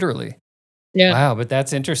 Yeah, literally. Yeah. Wow, but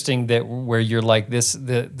that's interesting that where you're like this,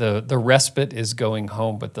 the respite is going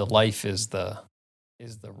home, but the life is the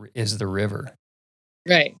river.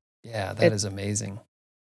 Right. Yeah, that is amazing.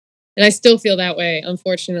 And I still feel that way.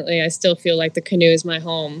 Unfortunately, I still feel like the canoe is my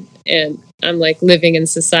home, and I'm like living in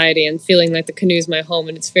society and feeling like the canoe is my home,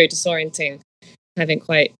 and it's very disorienting. I haven't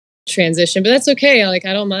quite transitioned, but that's okay. Like,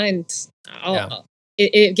 I don't mind.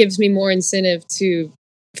 It gives me more incentive to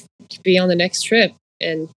be on the next trip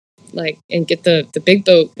and get the big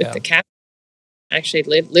boat with the cabin. Actually,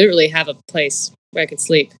 literally have a place where I could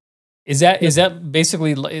sleep. Is that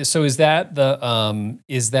basically, so is that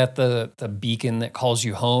the beacon that calls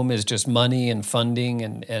you home, is just money and funding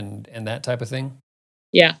and that type of thing?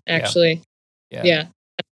 Yeah, actually. Yeah.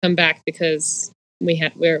 I come back because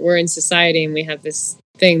we're in society, and we have this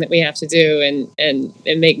thing that we have to do and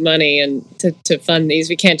make money and to fund these.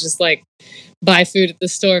 We can't just like buy food at the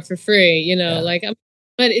store for free,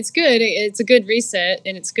 but it's good. It's a good reset,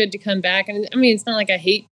 and it's good to come back. And I mean, it's not like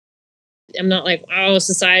I'm not like, oh,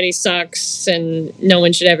 society sucks and no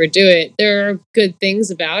one should ever do it. There are good things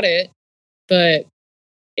about it, but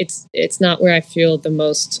it's not where I feel the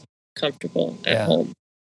most comfortable at home.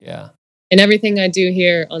 Yeah. And everything I do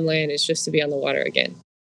here on land is just to be on the water again.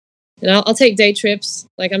 And I'll take day trips.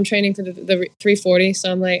 Like, I'm training for the 340,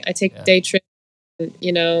 so I'm like, I take day trips,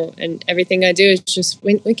 and everything I do is just,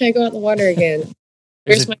 when can I go out in the water again?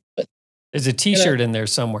 Where's my foot? There's a T-shirt in there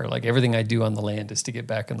somewhere, like, everything I do on the land is to get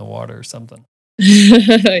back in the water or something.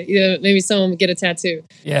 Maybe someone will get a tattoo.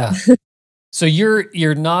 Yeah. So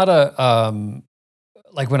you're not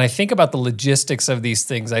like, when I think about the logistics of these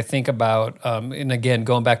things, I think about, and again,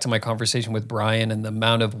 going back to my conversation with Brian and the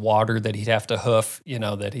amount of water that he'd have to hoof,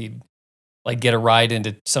 that he'd like get a ride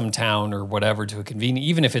into some town or whatever to a convenient,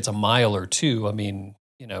 even if it's a mile or two. I mean,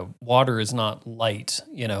 water is not light.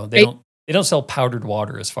 They don't sell powdered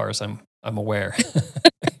water as far as I'm aware.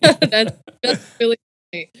 that's really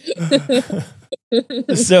funny.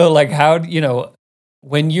 So, like, how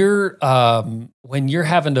when you're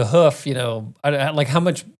having to hoof, like, how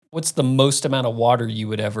much? What's the most amount of water you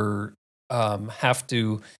would ever have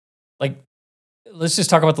to, like? Let's just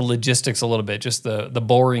talk about the logistics a little bit, just the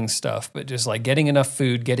boring stuff, but just like getting enough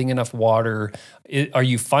food, getting enough water. Are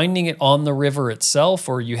you finding it on the river itself,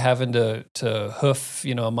 or are you having to hoof,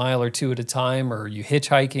 a mile or two at a time, or are you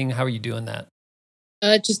hitchhiking? How are you doing that?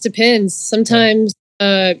 It just depends. Sometimes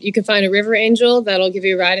you can find a river angel that'll give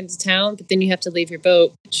you a ride into town, but then you have to leave your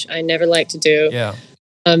boat, which I never like to do. Yeah.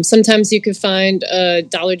 Sometimes you could find a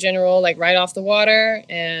Dollar General like right off the water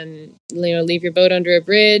and leave your boat under a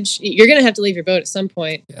bridge. You're going to have to leave your boat at some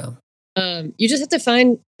point. Yeah. You just have to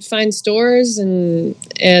find stores and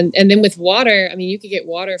then with water, I mean, you could get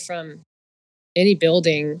water from any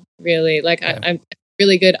building really. Like Okay. I'm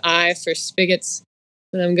really good eye for spigots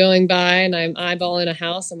when I'm going by and I'm eyeballing a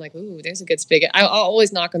house. I'm like, ooh, there's a good spigot. I'll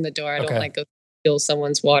always knock on the door. I don't Okay. like go steal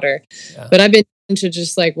someone's water, Yeah. but I've been to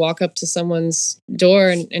just like walk up to someone's door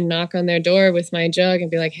and knock on their door with my jug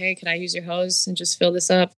and be like, hey, can I use your hose and just fill this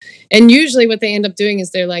up? And usually what they end up doing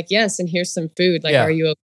is they're like, yes, and here's some food. Like, Yeah. are you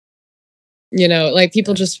okay? You know, like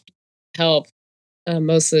people Yeah. just help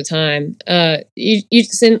most of the time.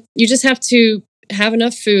 You just have to have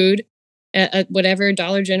enough food at whatever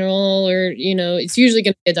Dollar General or you know it's usually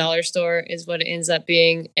going to be a dollar store is what it ends up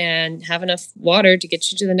being, and have enough water to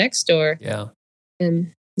get you to the next store. Yeah.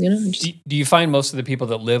 And you know, just Do you find most of the people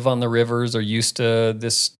that live on the rivers are used to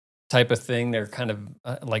this type of thing? They're kind of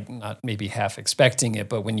like not maybe half expecting it,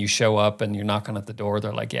 but when you show up and you're knocking at the door,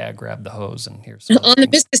 they're like, "Yeah, grab the hose and here's some on the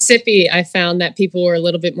things." Mississippi, I found that people were a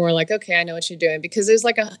little bit more like, okay, I know what you're doing because there's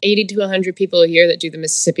like 80 to 100 people a year that do the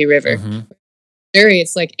Mississippi River. Mhm. Missouri,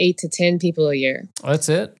 it's like 8 to 10 people a year. Oh, that's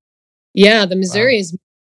it. Yeah, the Missouri Wow. is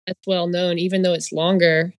less well known, even though it's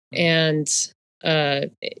longer and uh,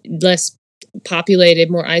 less populated,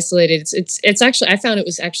 more isolated. It's actually I found it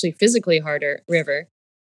was actually physically harder river.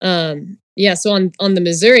 Yeah, so on the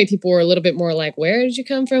Missouri, people were a little bit more like, "Where did you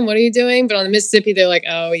come from? What are you doing?" But on the Mississippi, they're like,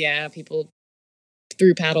 "Oh yeah, people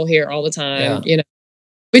through paddle here all the time," Yeah. you know,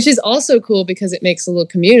 which is also cool because it makes a little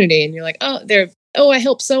community, and you're like, "Oh, I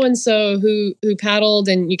helped so and so who paddled,"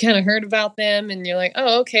 and you kind of heard about them, and you're like,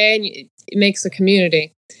 "Oh, okay," and it makes a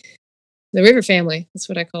community. The river family, that's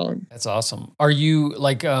what I call them. That's awesome. Are you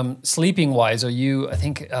like sleeping wise? Are you? I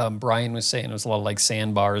think Brian was saying it was a lot of like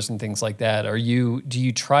sandbars and things like that. Do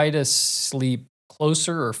you try to sleep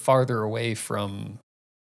closer or farther away from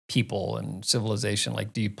people and civilization?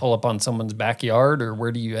 Like, do you pull up on someone's backyard, or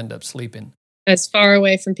where do you end up sleeping? As far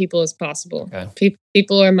away from people as possible. Okay.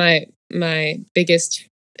 People are my biggest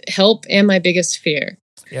help and my biggest fear.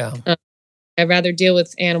 Yeah. I'd rather deal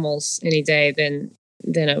with animals any day than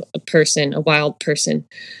a person, a wild person.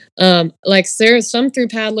 Like there are some through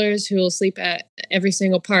paddlers who will sleep at every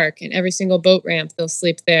single park and every single boat ramp. They'll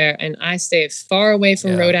sleep there, and I stay as far away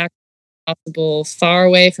from Yeah. road accidents as possible, far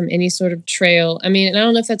away from any sort of trail. I mean, and I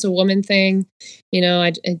don't know if that's a woman thing. You know,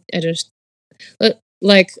 I just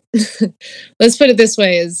like let's put it this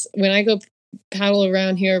way: is when I go paddle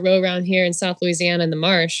around here, row around here in South Louisiana in the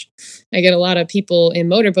marsh, I get a lot of people in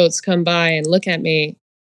motorboats come by and look at me.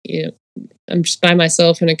 You know, I'm just by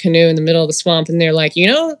myself in a canoe in the middle of the swamp, and they're like, you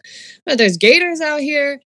know, there's gators out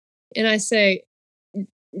here. And I say,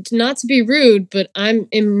 not to be rude, but I'm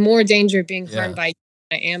in more danger of being harmed Yeah. by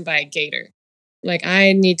I am by a gator. Like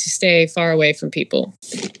I need to stay far away from people,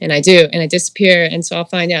 and I do, and I disappear. And so I'll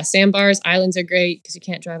find sandbars, islands are great because you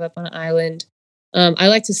can't drive up on an island. I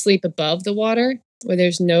like to sleep above the water where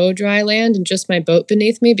there's no dry land and just my boat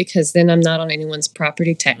beneath me because then I'm not on anyone's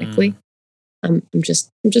property technically. I'm just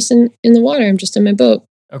in the water. I'm just in my boat.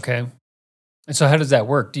 Okay. And so, how does that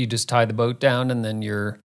work? Do you just tie the boat down and then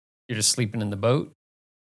you're just sleeping in the boat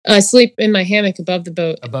I sleep in my hammock above the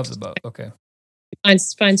boat. above the boat? Okay.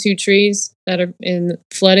 Find two trees that are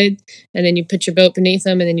flooded, and then you put your boat beneath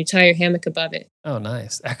them, and then you tie your hammock above it. Oh,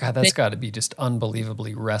 nice. God, that's got to be just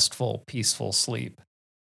unbelievably restful, peaceful sleep.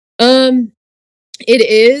 It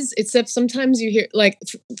is, except sometimes you hear like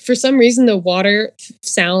for some reason the water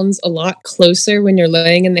sounds a lot closer when you're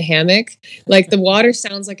laying in the hammock. Like the water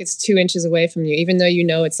sounds like it's 2 inches away from you, even though you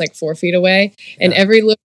know it's like 4 feet away. And Yeah. every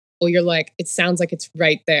little you're like, it sounds like it's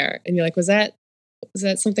right there, and you're like, was that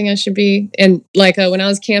something I should be? And like when I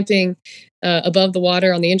was camping above the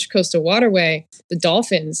water on the Intracoastal Waterway, the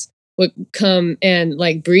dolphins would come and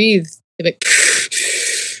like breathe. They'd be like,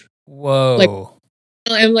 Whoa.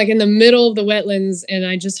 I'm like in the middle of the wetlands, and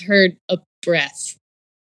I just heard a breath.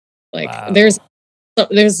 Like Wow. there's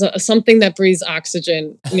something that breathes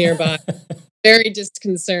oxygen nearby. Very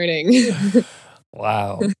disconcerting.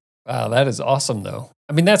 Wow. Wow, that is awesome though.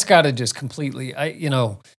 I mean, that's got to just completely I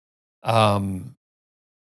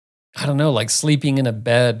don't know, like sleeping in a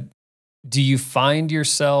bed. Do you find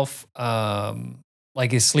yourself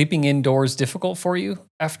like is sleeping indoors difficult for you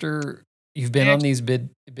after you've been on these big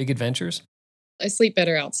adventures? I sleep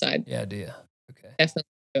better outside. Yeah, do you? Okay. Definitely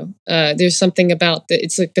do. There's something about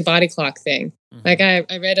it's like the body clock thing. Mhm. Like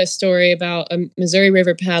I read a story about a Missouri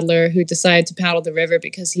River paddler who decided to paddle the river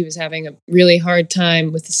because he was having a really hard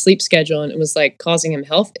time with the sleep schedule, and it was like causing him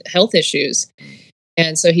health issues.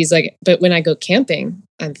 And so he's like, but when I go camping,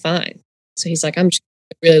 I'm fine. So he's like, I'm just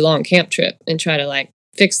a really long camp trip and try to like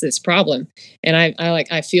fix this problem. And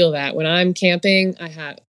I feel that when I'm camping,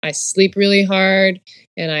 I sleep really hard,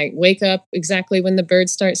 and I wake up exactly when the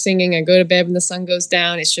birds start singing. I go to bed when the sun goes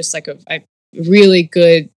down. It's just like a really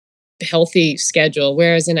good, healthy schedule.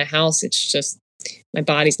 Whereas in a house, it's just my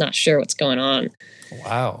body's not sure what's going on.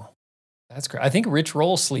 Wow. That's great. I think Rich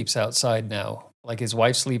Roll sleeps outside now. Like his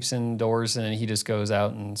wife sleeps indoors and he just goes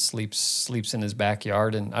out and sleeps in his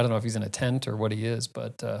backyard. And I don't know if he's in a tent or what he is,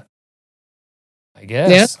 but I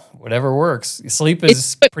guess whatever works. Sleep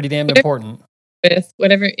is pretty damn important. With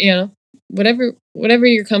whatever, whatever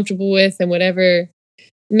you're comfortable with, and whatever.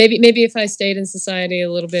 Maybe if I stayed in society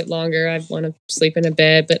a little bit longer, I'd want to sleep in a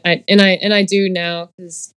bed. But I do now,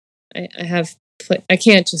 because I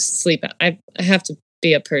can't just sleep. I have to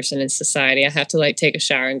be a person in society. I have to like take a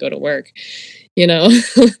shower and go to work.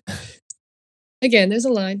 Again, there's a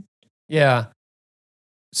line. Yeah.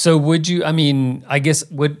 So would you, I guess,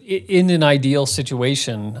 in an ideal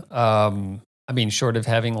situation, short of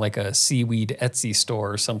having like a seaweed Etsy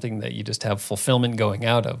store or something that you just have fulfillment going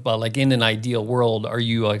out of, but like in an ideal world, are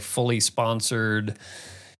you like fully sponsored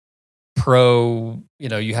pro,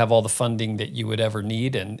 you have all the funding that you would ever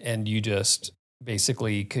need, and you just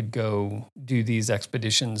basically could go do these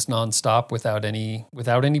expeditions nonstop without any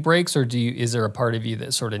breaks? Or is there a part of you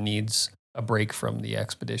that sort of needs a break from the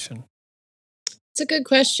expedition? It's a good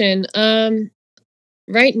question.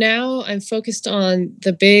 Right now I'm focused on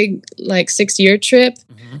the big, like 6-year trip.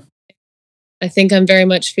 Mm-hmm. I think I'm very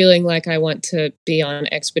much feeling like I want to be on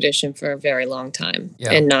an expedition for a very long time,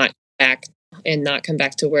 and not come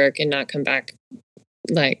back to work, and not come back.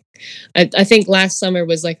 Like, I think last summer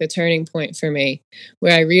was like the turning point for me,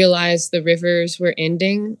 where I realized the rivers were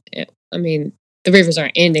ending. I mean, the rivers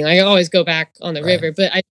aren't ending. Like, I always go back on the river,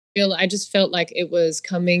 but I just felt like it was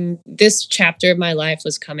coming. This chapter of my life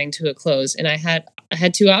was coming to a close, and I had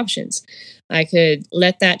 2 options. I could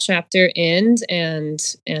let that chapter end and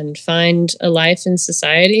find a life in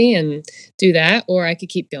society and do that, or I could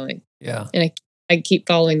keep going. Yeah, and I keep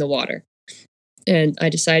following the water, and I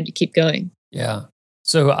decided to keep going. Yeah.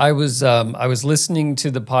 So I was listening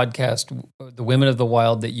to the podcast, The Women of the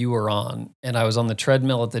Wild, that you were on, and I was on the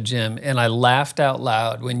treadmill at the gym, and I laughed out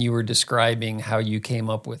loud when you were describing how you came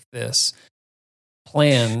up with this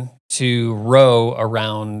plan to row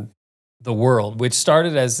around the world, which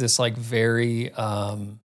started as this like very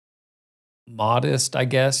modest, I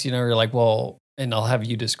guess. You're like, well, and I'll have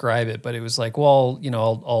you describe it, but it was like, well,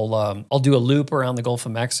 I'll do a loop around the Gulf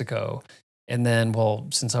of Mexico. And then, well,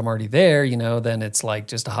 since I'm already there, then it's like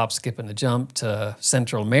just a hop, skip, and a jump to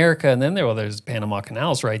Central America. And then there's Panama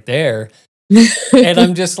Canals right there. And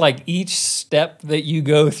I'm just like, each step that you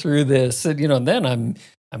go through this, and, and then I'm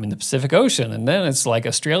in the Pacific Ocean. And then it's like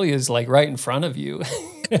Australia is like right in front of you.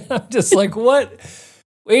 I'm just like, what?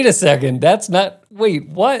 Wait a second. Wait,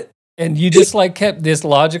 what? And you just like kept this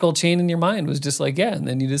logical chain in your mind, was just like, yeah. And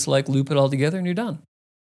then you just like loop it all together and you're done.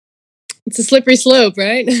 It's a slippery slope,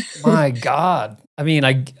 right? My God. I mean,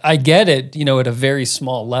 I get it, at a very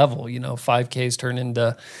small level, 5Ks turn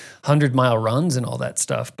into 100-mile runs and all that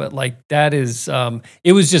stuff. But like, that is,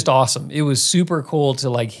 it was just awesome. It was super cool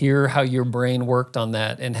to like hear how your brain worked on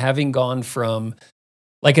that. And having gone from,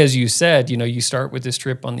 like, as you said, you start with this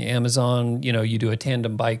trip on the Amazon, you do a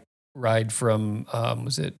tandem bike ride from,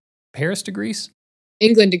 was it Paris to Greece?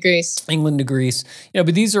 England to Greece. England to Greece.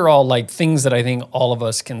 But these are all like things that I think all of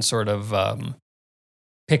us can sort of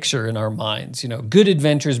picture in our minds. Good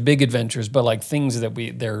adventures, big adventures, but like things that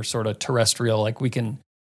they're sort of terrestrial, like we can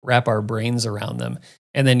wrap our brains around them.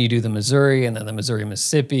 And then you do the Missouri, and then the Missouri,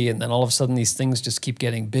 Mississippi, and then all of a sudden these things just keep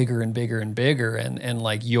getting bigger and bigger and bigger. And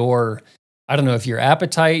like I don't know if your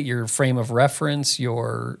appetite, your frame of reference,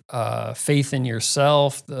 your faith in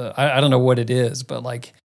yourself, I don't know what it is, but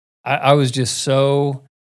like, I was just so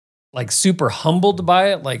like super humbled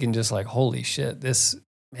by it, like, and just like, holy shit,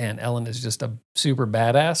 Ellen is just a super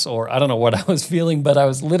badass. Or I don't know what I was feeling, but I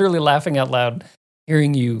was literally laughing out loud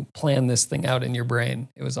hearing you plan this thing out in your brain.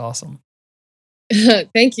 It was awesome.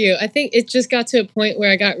 Thank you. I think it just got to a point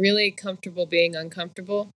where I got really comfortable being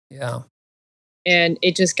uncomfortable. Yeah. And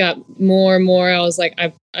it just got more and more. I was like,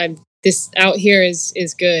 I'm this out here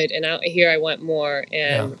is good, and out here I want more.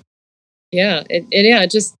 And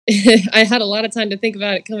just I had a lot of time to think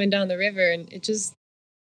about it coming down the river, and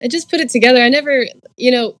I just put it together. I never,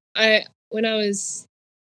 when I was,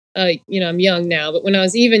 I'm young now, but when I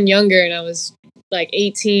was even younger and I was like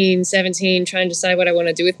 18, 17, trying to decide what I want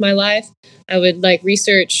to do with my life, I would like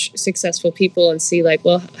research successful people and see like,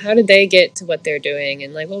 well, how did they get to what they're doing?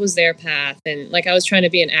 And like, what was their path? And like, I was trying to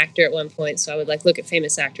be an actor at one point. So I would like look at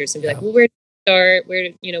famous actors and be like, well, where did they start?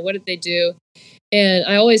 What did they do? And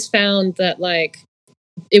I always found that like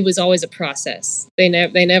it was always a process. They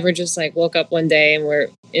never just like woke up one day and we're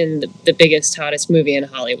in the biggest, hottest movie in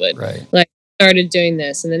Hollywood. Right. Like started doing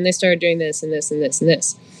this, and then they started doing this and this and this and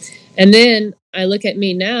this. And then I look at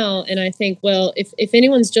me now and I think, well, if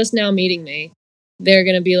anyone's just now meeting me, they're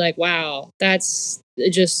going to be like, wow, that's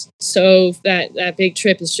just so, that big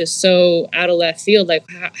trip is just so out of left field. Like,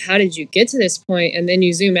 how did you get to this point? And then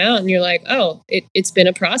you zoom out and you're like, oh, it's been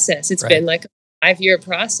a process. It's been like a 5-year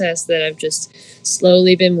process that I've just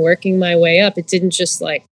slowly been working my way up. It didn't just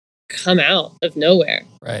like come out of nowhere.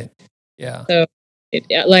 Right. Yeah. So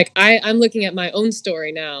like I'm looking at my own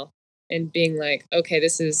story now and being like, okay,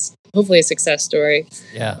 this is hopefully a success story.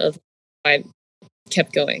 Yeah. Of I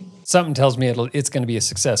kept going. Something tells me it's going to be a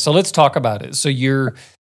success. So let's talk about it. So you're,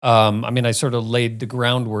 I sort of laid the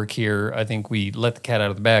groundwork here. I think we let the cat out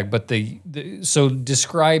of the bag. But so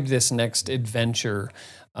describe this next adventure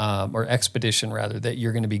or expedition rather that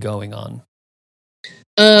you're going to be going on.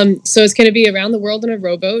 So it's going to be around the world in a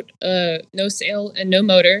rowboat, no sail and no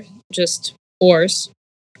motor, just oars.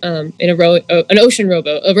 In an ocean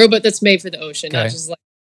rowboat, a rowboat that's made for the ocean, not just like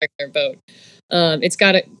a regular boat. It's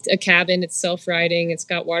got a cabin. It's self-righting. It's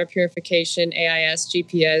got water purification, AIS,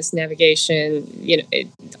 GPS, navigation.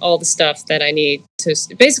 All the stuff that I need to.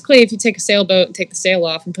 Basically, if you take a sailboat and take the sail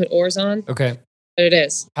off and put oars on, okay, but it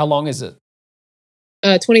is. How long is it?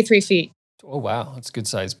 23 feet. Oh wow, that's a good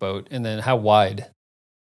sized boat. And then how wide?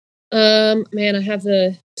 Man, I have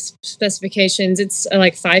the specifications. It's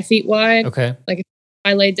like 5 feet wide. Okay. Like if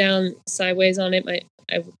I laid down sideways on it,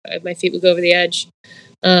 my feet would go over the edge.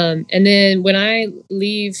 And then when I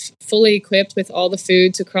leave fully equipped with all the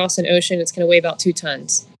food to cross an ocean, it's going to weigh about 2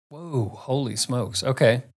 tons. Whoa, holy smokes.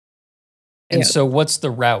 Okay. And so what's the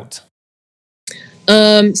route?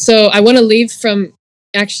 So I want to leave from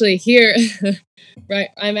actually here. Right.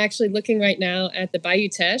 I'm actually looking right now at the Bayou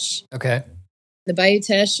Teche. Okay. The Bayou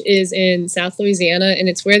Teche is in South Louisiana, and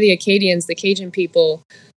it's where the Acadians, the Cajun people,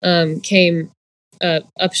 came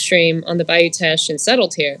upstream on the Bayou Teche and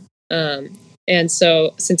settled here. And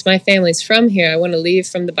so since my family's from here, I want to leave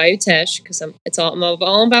from the Bayou Teche because I'm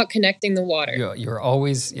all about connecting the water. You're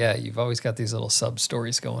always, you've always got these little sub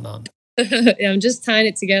stories going on. I'm just tying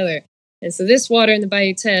it together. And so this water in the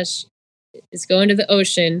Bayou Teche is going to the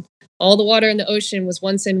ocean. All the water in the ocean was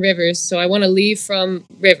once in rivers. So I want to leave from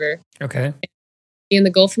river. Okay. In the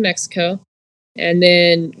Gulf of Mexico, and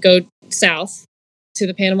then go south to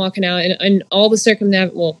the Panama Canal and all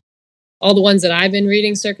the all the ones that I've been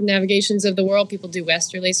reading, circumnavigations of the world. People do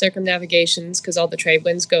westerly circumnavigations because all the trade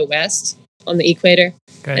winds go west on the equator.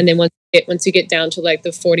 Okay. And then once you get down to like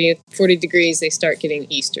the 40 degrees, they start getting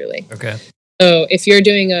easterly. Okay. So if you're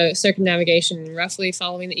doing a circumnavigation roughly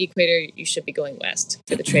following the equator, you should be going west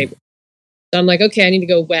for the trade. So I'm like, okay, I need to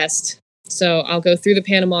go west. So I'll go through the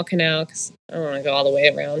Panama Canal because I don't want to go all the way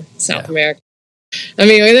around South America. I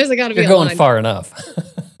mean, there's got to be. You're going far enough.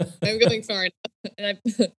 I'm going far enough,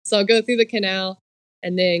 so I'll go through the canal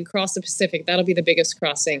and then cross the Pacific. That'll be the biggest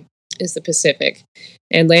crossing, is the Pacific,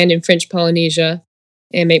 and land in French Polynesia,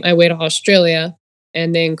 and make my way to Australia,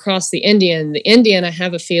 and then cross the Indian. The Indian, I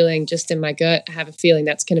have a feeling, just in my gut, I have a feeling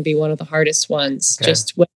that's going to be one of the hardest ones. Okay.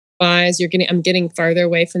 Just wise, I'm getting farther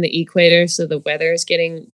away from the equator, so the weather is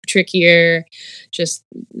getting trickier.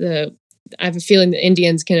 I have a feeling the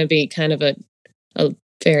Indian's going to be kind of a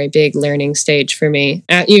very big learning stage for me,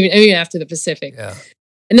 even after the Pacific. Yeah.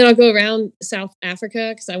 And then I'll go around South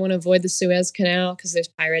Africa because I want to avoid the Suez Canal because there's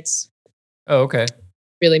pirates. Oh, okay.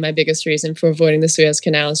 Really, my biggest reason for avoiding the Suez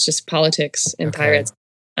Canal is just politics and pirates.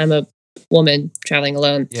 I'm a woman traveling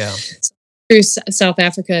alone. Yeah. Through South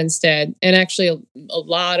Africa instead. And actually a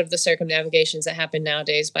lot of the circumnavigations that happen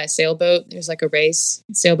nowadays by sailboat, there's like a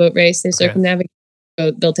sailboat race, they circumnavigate,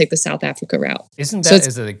 so they'll take the South Africa route. Isn't that,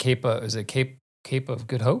 is it Cape of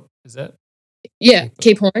Good Hope? Is that? Yeah,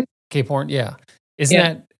 Cape Horn. Cape Horn, yeah.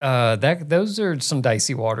 Isn't that those are some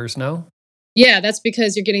dicey waters, no? Yeah, that's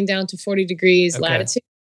because you're getting down to 40 degrees latitude.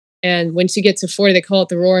 And once you get to 40, they call it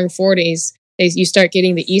the roaring 40s, you start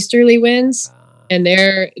getting the easterly winds. And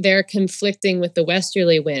they're conflicting with the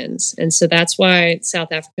westerly winds. And so that's why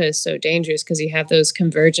South Africa is so dangerous, because you have those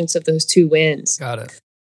convergence of those two winds. Got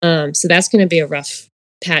it. So that's going to be a rough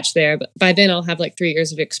patch there. But by then I'll have like 3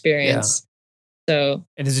 years of experience. Yeah. So.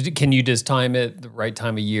 And can you just time it the right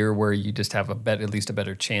time of year where you just have at least a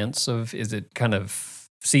better chance of, is it kind of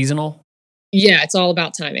seasonal? Yeah, it's all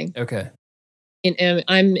about timing. Okay. And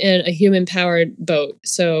I'm in a human-powered boat,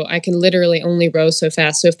 so I can literally only row so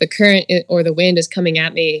fast. So if the current or the wind is coming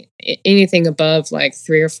at me, anything above like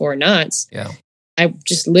 3 or 4 knots, I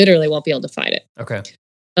just literally won't be able to fight it. Okay.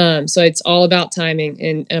 So it's all about timing,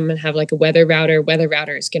 and I'm gonna have like a weather router. Weather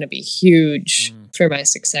router is gonna be huge. for my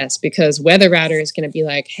success, because Weather Router is going to be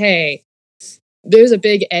like, hey, there's a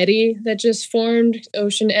big eddy that just formed,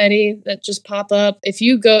 ocean eddy that just pop up. If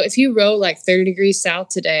you row like 30 degrees south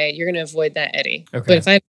today, you're going to avoid that eddy. Okay. But if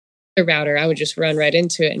I had a router, I would just run right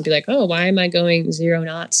into it and be like, oh, why am I going 0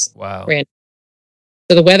 knots? Wow.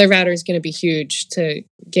 So the Weather Router is going to be huge to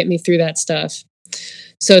get me through that stuff.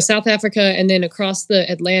 So South Africa, and then across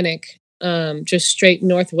the Atlantic, just straight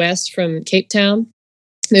northwest from Cape Town.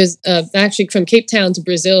 There's actually from Cape Town to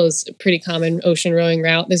Brazil is a pretty common ocean rowing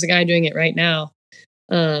route. There's a guy doing it right now.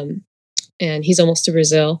 And he's almost to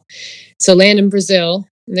Brazil. So land in Brazil,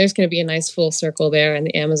 and there's going to be a nice full circle there in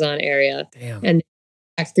the Amazon area. Damn. And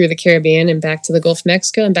back through the Caribbean and back to the Gulf of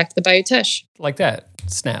Mexico and back to the Bayou Teche. Like that.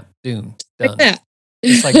 Snap. Doom. Done. Like that.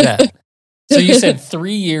 Just like that. So you said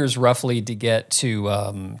 3 years roughly to get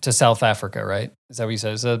to South Africa, right? Is that what you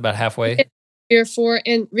said? Is that about halfway? 3 or 4.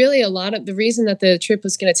 And really a lot of the reason that the trip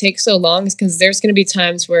was going to take so long is because there's going to be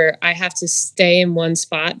times where I have to stay in one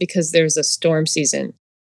spot because there's a storm season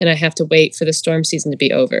and I have to wait for the storm season to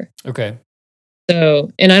be over. Okay. So,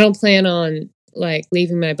 and I don't plan on like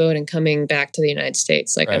leaving my boat and coming back to the United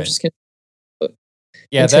States. Like, right. I'm just going to.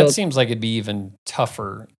 Yeah, that seems like it'd be even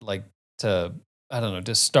tougher, like to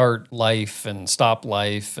start life and stop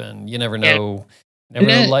life. And you never know,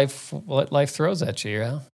 what life throws at you.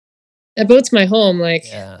 Yeah. That boat's my home. Like,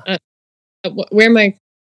 where am I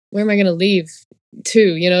going to leave to?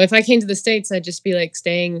 You know, if I came to the States, I'd just be like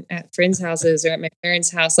staying at friends' houses or at my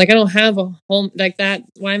parents' house. Like, I don't have a home like that.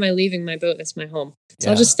 Why am I leaving my boat? That's my home.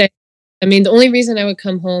 So I'll just stay. I mean, the only reason I would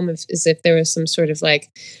come home is if there was some sort of like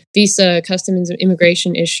visa, customs,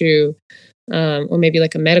 immigration issue, or maybe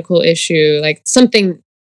like a medical issue, like something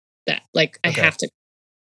that like I have to.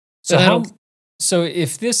 So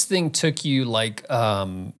if this thing took you like,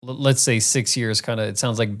 let's say 6 years, kind of, it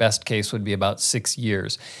sounds like best case would be about 6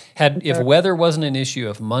 years. If weather wasn't an issue,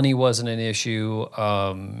 if money wasn't an issue,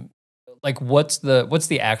 like what's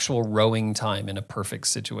the actual rowing time in a perfect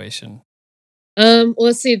situation? Well,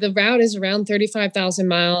 let's see. The route is around 35,000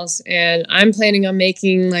 miles, and I'm planning on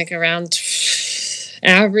making like around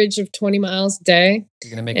average of 20 miles a day. You're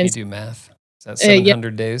gonna make me do math. Is that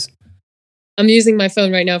 700 days? I'm using my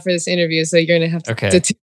phone right now for this interview, so you're going to have to... Okay.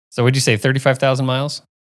 So what'd you say, 35,000 miles?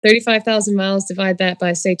 35,000 miles, divide that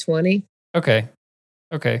by, say, 20. Okay.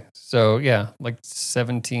 So, yeah, like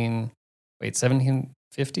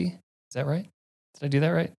 1750? Is that right? Did I do that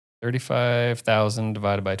right? 35,000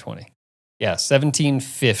 divided by 20. Yeah,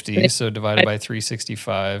 1750, so divided by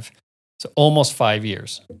 365. So almost 5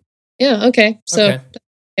 years. Yeah, okay. So,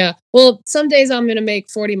 yeah. Well, some days I'm going to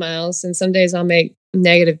make 40 miles, and some days I'll make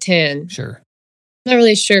 -10. Sure. Not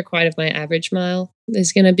really sure quite if my average mile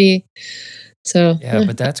is going to be. So yeah,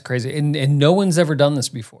 but that's crazy. And no one's ever done this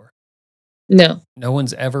before. No. No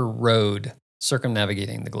one's ever rowed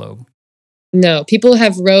circumnavigating the globe. No. People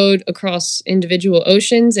have rowed across individual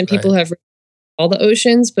oceans, and people have rowed all the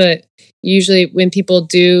oceans. But usually when people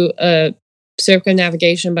do a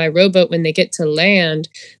circumnavigation by rowboat, when they get to land,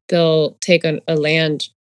 they'll take a land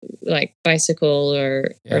like bicycle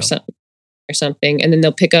or something, and then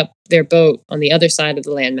they'll pick up their boat on the other side of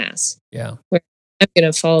the landmass. Yeah. Where I'm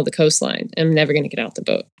going to follow the coastline. I'm never going to get out the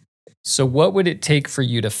boat. So what would it take for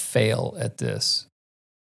you to fail at this?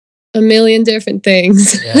 A million different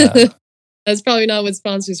things. Yeah. That's probably not what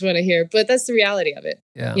sponsors want to hear, but that's the reality of it.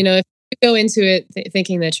 Yeah. You know, if you go into it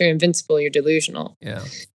thinking that you're invincible, you're delusional. Yeah.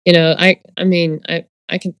 You know, I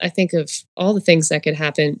think of all the things that could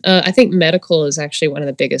happen. I think medical is actually one of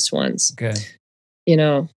the biggest ones. Okay. You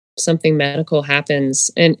know, something medical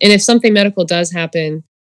happens, and if something medical does happen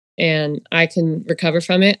and I can recover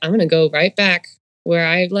from it, I'm going to go right back where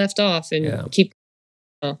I left off and keep.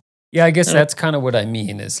 Yeah, I guess that's kind of what I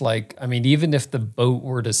mean. Is like, I mean, even if the boat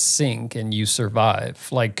were to sink and you survive,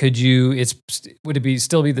 like, would it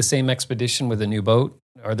still be the same expedition with a new boat?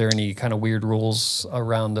 Are there any kind of weird rules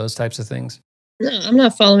around those types of things? No, I'm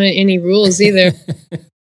not following any rules either.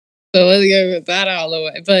 So let's go with that out of the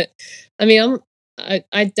way. But I mean,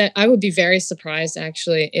 I would be very surprised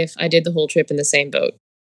actually if I did the whole trip in the same boat.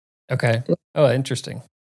 Okay. Oh, interesting.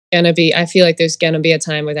 I feel like there's gonna be a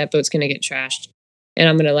time where that boat's gonna get trashed, and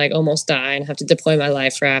I'm gonna like almost die and have to deploy my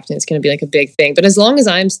life raft, and it's gonna be like a big thing. But as long as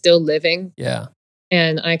I'm still living,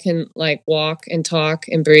 and I can like walk and talk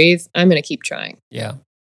and breathe, I'm gonna keep trying. Yeah.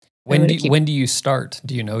 When do you start?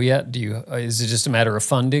 Do you know yet? Is it just a matter of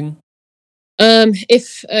funding?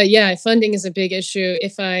 If funding is a big issue.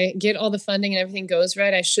 If I get all the funding and everything goes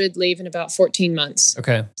right, I should leave in about 14 months.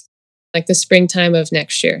 Okay. Like the springtime of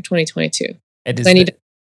next year, 2022. And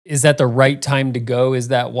is that the right time to go? Is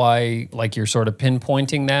that why, like, you're sort of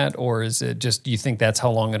pinpointing that, or is it just you think that's how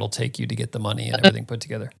long it'll take you to get the money and everything put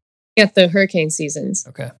together? At the hurricane seasons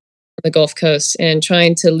Okay. on the Gulf Coast and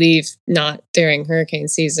trying to leave not during hurricane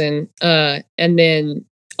season. And then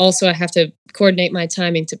also I have to coordinate my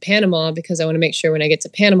timing to Panama because I want to make sure when I get to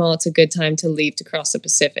Panama, it's a good time to leave to cross the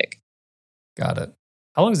Pacific. Got it.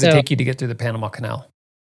 How long does it take you to get through the Panama Canal?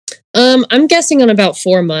 I'm guessing on about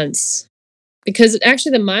 4 months. Because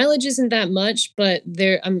actually the mileage isn't that much, but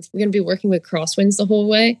I'm going to be working with crosswinds the whole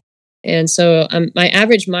way. And so my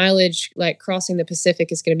average mileage, like crossing the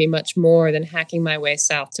Pacific, is going to be much more than hacking my way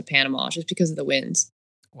south to Panama just because of the winds.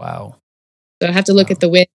 Wow. So I have to look at the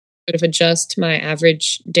wind, sort of adjust my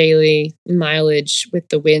average daily mileage with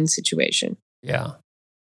the wind situation. Yeah.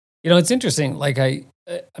 It's interesting. Like I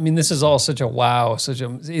mean, this is all such a wow,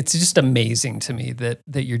 it's just amazing to me that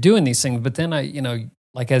you're doing these things. But then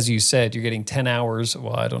like, as you said, you're getting 10 hours.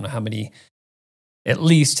 Well, I don't know how many, at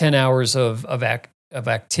least 10 hours of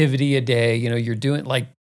activity a day. You're doing like,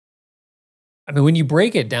 I mean, when you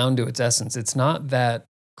break it down to its essence, it's not that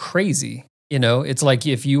crazy. It's like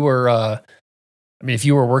if you were, if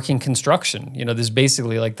you were working construction, this is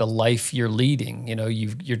basically like the life you're leading.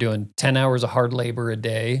 You're doing 10 hours of hard labor a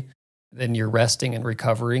day, then you're resting and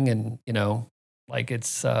recovering. And, like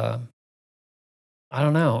it's, I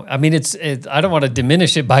don't know. I mean, it's I don't want to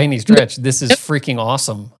diminish it by any stretch. This is freaking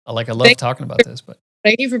awesome. Like, I love talking about this, but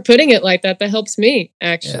thank you for putting it like that. That helps me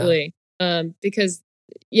actually. Because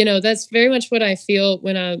that's very much what I feel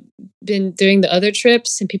when I've been doing the other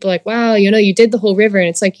trips and people are like, wow, you did the whole river. And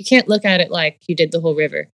it's like, you can't look at it like you did the whole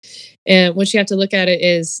river. And what you have to look at it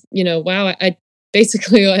is, wow, I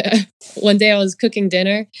basically one day I was cooking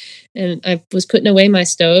dinner and I was putting away my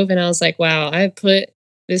stove and I was like, wow, I put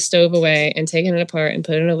this stove away and taking it apart and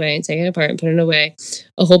putting it away and taking it apart and putting it away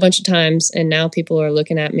a whole bunch of times. And now people are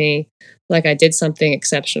looking at me like I did something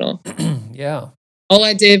exceptional. Yeah. All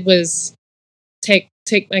I did was take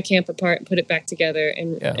my camp apart and put it back together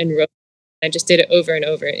and I just did it over and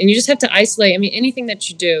over. And you just have to isolate. I mean, anything that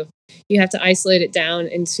you do, you have to isolate it down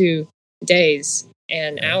into days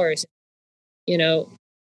and hours.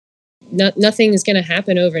 Nothing is going to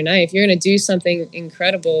happen overnight. If you're going to do something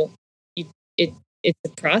incredible, it's a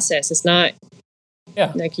process. It's not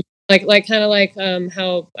like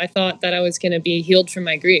how I thought that I was going to be healed from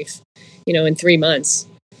my grief, in 3 months,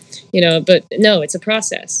 but no, it's a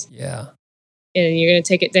process. Yeah. And you're going to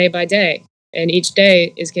take it day by day, and each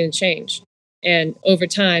day is going to change. And over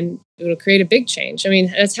time, it'll create a big change. I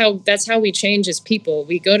mean, that's how we change as people.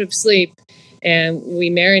 We go to sleep and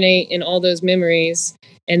we marinate in all those memories,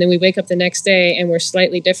 and then we wake up the next day and we're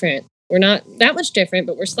slightly different. We're not that much different,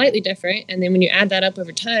 but we're slightly different. And then when you add that up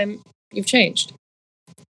over time, you've changed.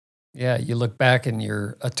 Yeah, you look back and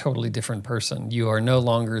you're a totally different person. You are no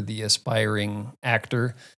longer the aspiring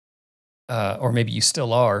actor, or maybe you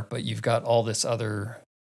still are, but you've got all this other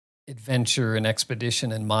adventure and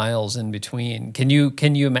expedition and miles in between. Can you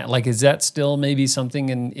imagine, like, is that still maybe something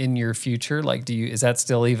in your future? Like, is that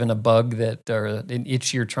still even a bug or an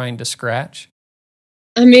itch you're trying to scratch?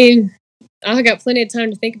 I mean, I got plenty of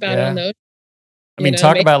time to think about it on those. I mean,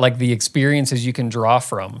 talk about like the experiences you can draw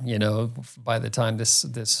from, by the time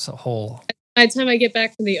this whole. By the time I get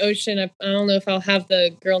back from the ocean, I don't know if I'll have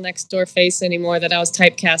the girl next door face anymore that I was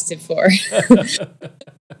typecasted for.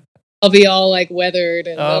 I'll be all like weathered,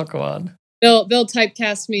 and come on. They'll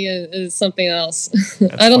typecast me as something else.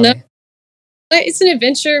 I don't know. It's an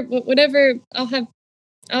adventure. Whatever.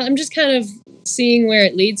 I'm just kind of seeing where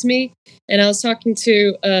it leads me. And I was talking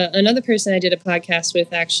to another person I did a podcast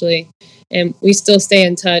with, actually, and we still stay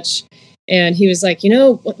in touch. And he was like,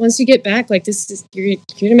 once you get back, like, you're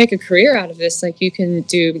going to make a career out of this. Like, you can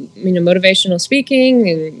do, motivational speaking,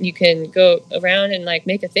 and you can go around and like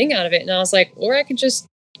make a thing out of it. And I was like, or I could just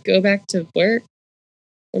go back to work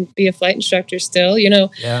and be a flight instructor still,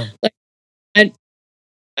 Yeah. Like,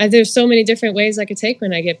 there's so many different ways I could take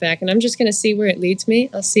when I get back, and I'm just going to see where it leads me.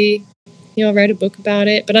 I'll see, I'll write a book about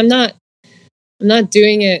it, but I'm not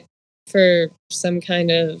doing it for some kind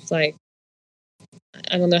of, like,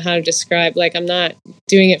 I don't know how to describe, like, I'm not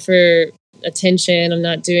doing it for attention. I'm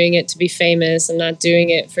not doing it to be famous. I'm not doing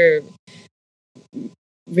it for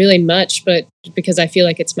really much, but because I feel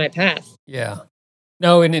like it's my path. Yeah.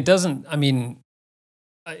 No, and it doesn't, I mean,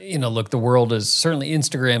 look, the world is certainly,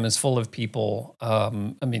 Instagram is full of people. I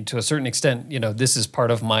mean, to a certain extent, this is part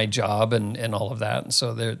of my job and all of that. And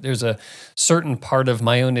so there's a certain part of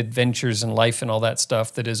my own adventures in life and all that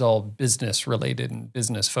stuff that is all business related and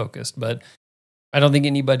business focused. But I don't think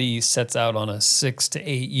anybody sets out on a 6 to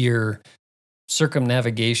 8 year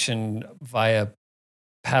circumnavigation via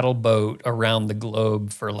paddle boat around the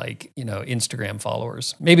globe for like, Instagram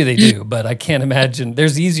followers. Maybe they do, but I can't imagine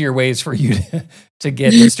there's easier ways for you to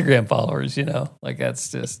get Instagram followers, like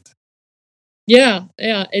that's just. Yeah.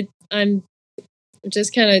 I'm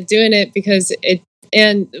just kind of doing it because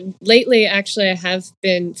and lately actually I have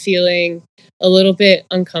been feeling a little bit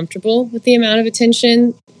uncomfortable with the amount of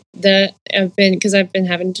attention that because I've been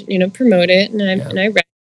having to, promote it and I read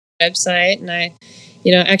the website and I,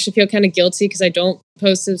 actually feel kind of guilty because I don't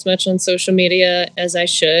post as much on social media as I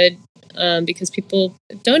should because people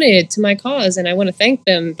donated to my cause and I want to thank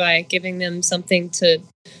them by giving them something to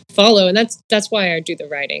follow. And that's why I do the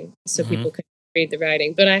writing so people can read the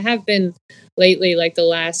writing. But I have been lately, like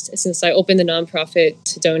since I opened the nonprofit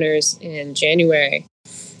to donors in January.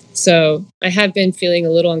 So I have been feeling a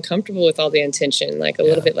little uncomfortable with all the attention, like a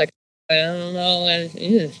little bit like, I don't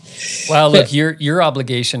know. Well, look, your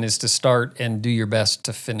obligation is to start and do your best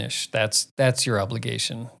to finish. That's your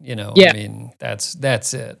obligation. I mean,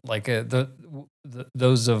 that's it. Like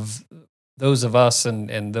those of us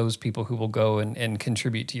and those people who will go and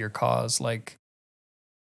contribute to your cause, like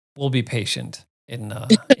we'll be patient in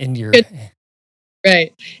your.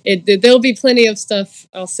 Right. There'll be plenty of stuff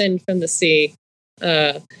I'll send from the sea.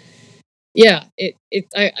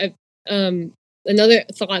 Another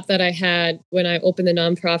thought that I had when I opened the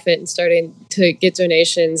nonprofit and started to get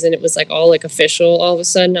donations and it was like all like official all of a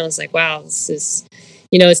sudden, I was like, wow, this is,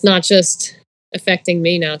 it's not just affecting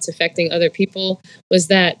me now, it's affecting other people, was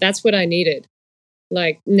that's what I needed.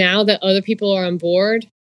 Like now that other people are on board,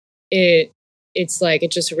 it's like it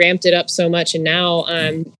just ramped it up so much. And now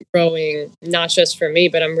I'm rowing not just for me,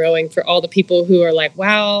 but I'm rowing for all the people who are like,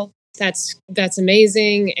 wow, that's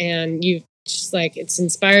amazing. And you've just like, it's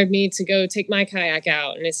inspired me to go take my kayak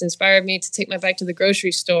out and it's inspired me to take my bike to the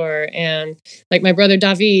grocery store. And like my brother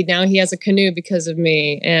David, now he has a canoe because of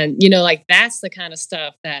me. And, like that's the kind of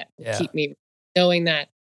stuff that keep me knowing that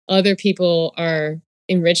other people are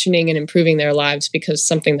enriching and improving their lives because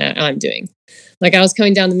something that I'm doing. Like I was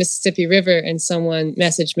coming down the Mississippi River and someone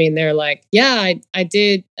messaged me and they're like, yeah, I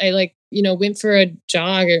did. I like, went for a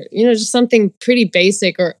jog or, just something pretty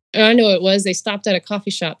basic or I know it was, they stopped at a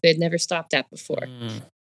coffee shop they'd never stopped at before.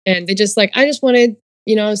 And they just like, I just wanted,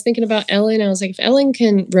 I was thinking about Ellen. I was like, if Ellen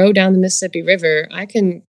can row down the Mississippi River, I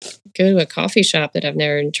can go to a coffee shop that I've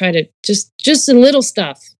never and try to just some little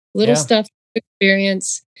stuff,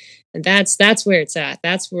 experience. And that's where it's at.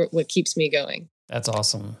 That's what keeps me going. That's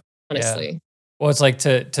awesome. Honestly. Yeah. Well, it's like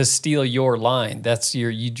to steal your line. That's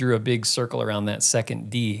you drew a big circle around that second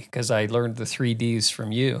D because I learned the 3 Ds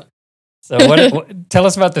from you. So tell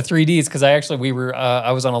us about the 3 Ds because I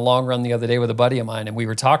was on a long run the other day with a buddy of mine and we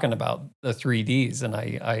were talking about the 3 Ds and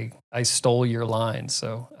I stole your line.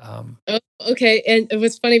 So okay. And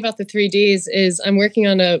what's funny about the 3 Ds is I'm working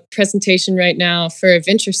on a presentation right now for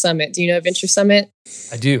Venture Summit. Do you know Venture Summit?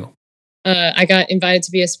 I do. I got invited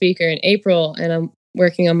to be a speaker in April and I'm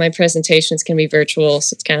working on my presentation. It's going to be virtual,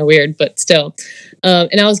 so it's kind of weird, but still.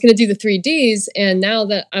 And I was going to do the 3 Ds. And now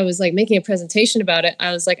that I was like making a presentation about it,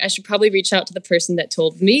 I was like, I should probably reach out to the person that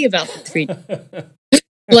told me about the 3 Ds.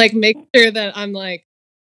 Like make sure that I'm like,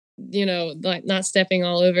 like not stepping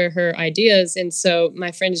all over her ideas. And so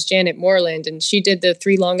my friend is Janet Moreland, and she did the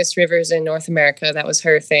 3 longest rivers in North America. That was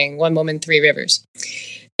her thing. 1 woman, 3 rivers.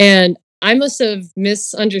 And I must have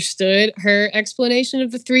misunderstood her explanation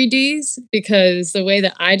of the 3 Ds because the way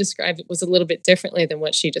that I described it was a little bit differently than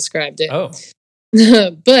what she described it. Oh.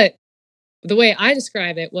 But the way I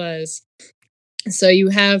describe it was, so you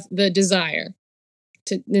have the desire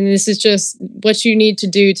and this is just what you need to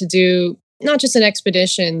do not just an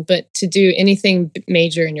expedition, but to do anything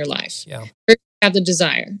major in your life. Yeah. First, have the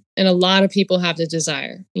desire. And a lot of people have the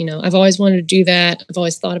desire. I've always wanted to do that. I've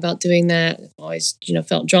always thought about doing that. I've always,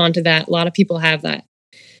 felt drawn to that. A lot of people have that.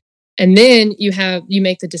 And then you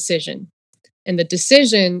make the decision. And the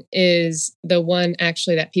decision is the one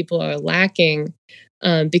actually that people are lacking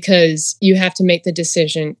because you have to make the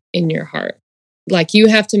decision in your heart. Like you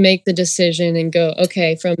have to make the decision and go,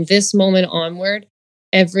 okay, from this moment onward,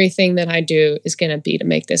 everything that I do is going to be to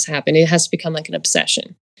make this happen. It has to become like an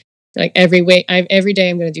obsession. Like every day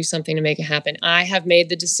I'm going to do something to make it happen. I have made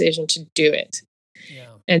the decision to do it. Yeah.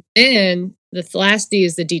 And then the last D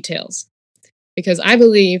is the details. Because I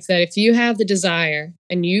believe that if you have the desire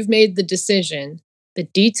and you've made the decision, the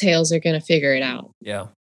details are going to figure it out. Yeah.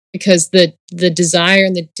 Because the desire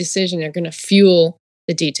and the decision are going to fuel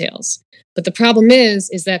the details. But the problem is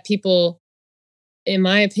that people, in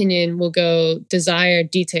my opinion, will go desire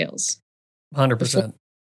details. 100%.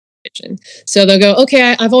 So they'll go,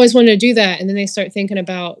 okay, I've always wanted to do that. And then they start thinking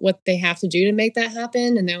about what they have to do to make that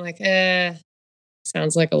happen. And they're like,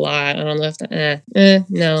 sounds like a lot. I don't know if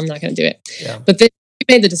no, I'm not going to do it. Yeah. But then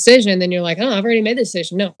you made the decision, then you're like, oh, I've already made the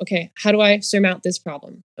decision. No, okay, how do I surmount this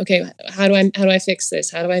problem? Okay, how do I fix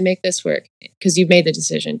this? How do I make this work? Because you've made the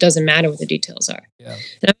decision. Doesn't matter what the details are. Yeah.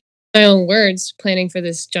 And my own words planning for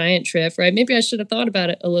this giant trip, right? Maybe I should have thought about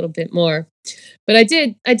it a little bit more. But I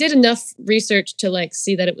did enough research to like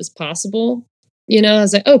see that it was possible. You know, I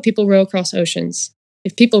was like, oh, people row across oceans.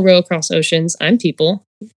 If people row across oceans, I'm people.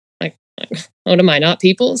 Like, what am I, not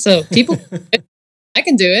people? So people, I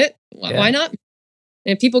can do it. Why not?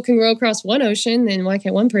 And if people can row across one ocean, then why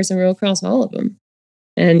can't one person row across all of them?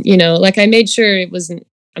 And, you know, like I made sure it wasn't,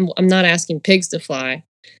 I'm not asking pigs to fly.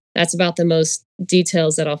 That's about the most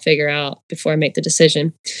details that I'll figure out before I make the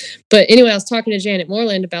decision. But anyway, I was talking to Janet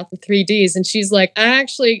Moreland about the 3Ds, and she's like, I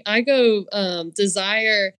go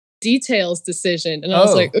desire details decision. And I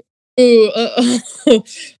was like,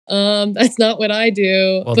 that's not what I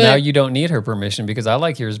do. Well, now you don't need her permission because I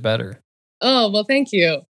like yours better. Oh, well, thank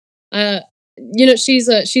you. You know, she's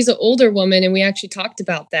an older woman, and we actually talked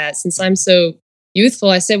about that. Since I'm so youthful,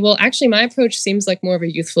 I said, well, actually, my approach seems like more of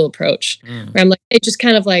a youthful approach, where I'm like, hey, just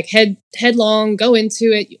kind of like headlong, go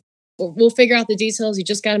into it. We'll figure out the details. You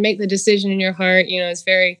just got to make the decision in your heart. You know, it's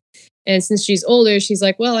very. And since she's older, she's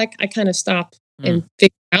like, well, I kind of stop and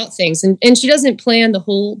figure out things, and she doesn't plan the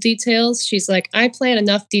whole details. She's like, I plan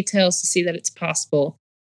enough details to see that it's possible,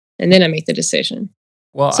 and then I make the decision.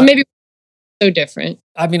 Well, so maybe. So different.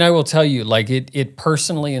 I mean, I will tell you, like it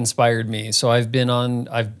personally inspired me. So I've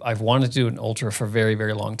wanted to do an ultra for a very,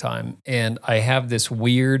 very long time. And I have this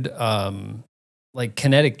weird, like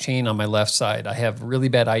kinetic chain on my left side. I have really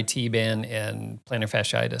bad IT band and plantar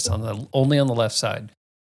fasciitis only on the left side.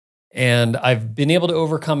 And I've been able to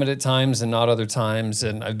overcome it at times and not other times.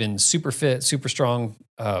 And I've been super fit, super strong,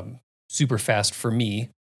 super fast for me.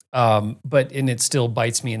 But it still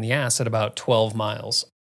bites me in the ass at about 12 miles.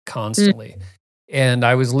 Constantly. And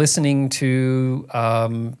I was listening to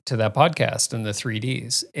that podcast and the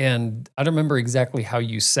 3Ds. And I don't remember exactly how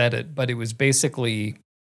you said it, but it was basically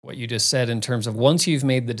what you just said in terms of once you've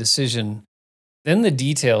made the decision, then the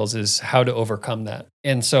details is how to overcome that.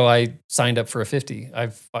 And so I signed up for a 50.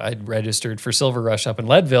 I'd registered for Silver Rush up in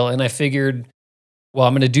Leadville, and I figured, well,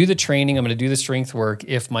 I'm going to do the training. I'm going to do the strength work.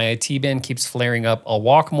 If my IT band keeps flaring up, I'll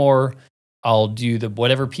walk more. I'll do the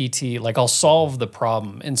whatever PT, like I'll solve the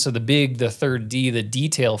problem. And so the third D, the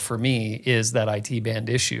detail for me is that IT band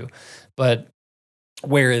issue. But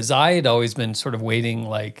whereas I had always been sort of waiting,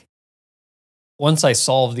 like once I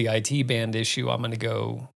solve the IT band issue, I'm going to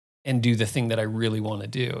go and do the thing that I really want to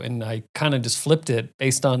do. And I kind of just flipped it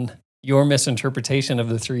based on your misinterpretation of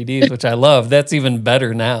the 3Ds, which I love. That's even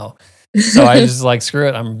better now. So I just like, screw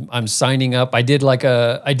it. I'm signing up. I did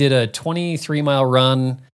a 23-mile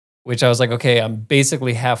run, which I was like, okay, I'm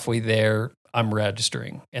basically halfway there. I'm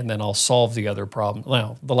registering, and then I'll solve the other problem.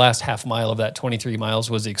 Well, the last half mile of that 23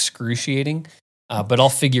 miles was excruciating, but I'll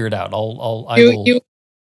figure it out. You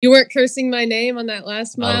weren't cursing my name on that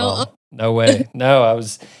last mile? No way. No,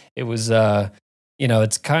 it was,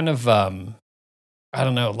 it's kind of, I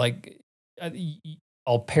don't know, like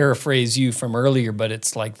I'll paraphrase you from earlier, but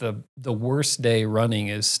it's like the worst day running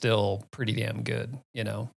is still pretty damn good, you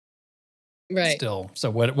know? Right. Still.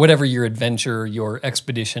 So whatever your adventure, your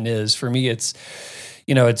expedition is, for me, it's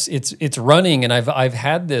running. And I've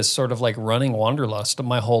had this sort of like running wanderlust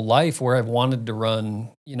my whole life where I've wanted to run,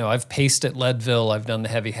 I've paced at Leadville. I've done the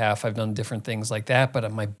heavy half. I've done different things like that,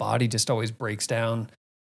 but my body just always breaks down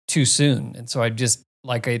too soon. And so I just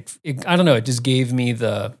like, I don't know, it just gave me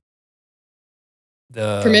the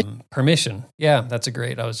permission. Yeah, that's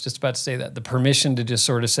I was just about to say that. The permission to just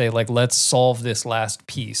sort of say, like, let's solve this last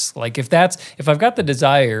piece. Like if I've got the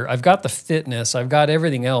desire, I've got the fitness, I've got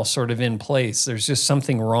everything else sort of in place. There's just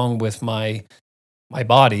something wrong with my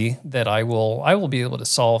body that I will be able to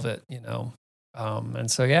solve it, And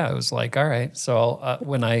so, yeah, it was like, all right. So I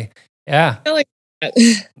like that.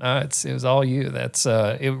 No, it was all you. That's,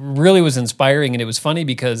 it really was inspiring. And it was funny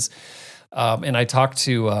because, and I talked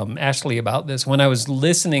to Ashley about this when I was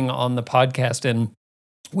listening on the podcast, and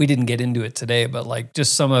we didn't get into it today, but like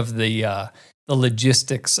just some of the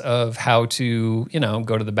logistics of how to,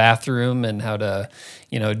 go to the bathroom and how to,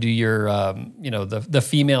 do your, the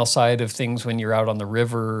female side of things when you're out on the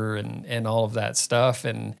river and all of that stuff.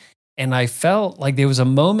 And I felt like there was a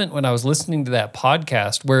moment when I was listening to that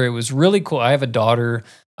podcast where it was really cool. I have a daughter,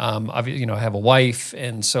 I have a wife.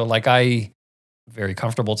 And so like very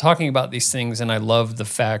comfortable talking about these things. And I love the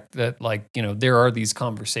fact that there are these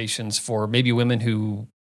conversations for maybe women who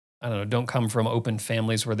I don't know, don't come from open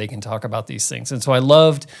families where they can talk about these things. And so I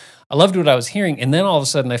loved what I was hearing. And then all of a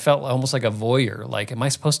sudden I felt almost like a voyeur. Like, am I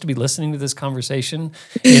supposed to be listening to this conversation?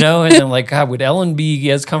 And I'm like, God, would Ellen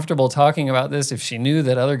be as comfortable talking about this if she knew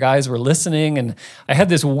that other guys were listening? And I had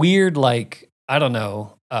this weird, like, I don't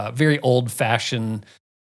know, very old fashioned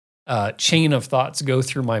chain of thoughts go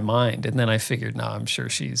through my mind. And then I figured, no, I'm sure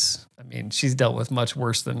she's dealt with much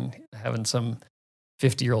worse than having some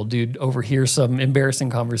 50-year-old dude overhear some embarrassing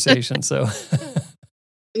conversation. So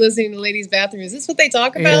listening to ladies' bathroom, is this what they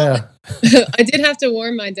talk about? Yeah. I did have to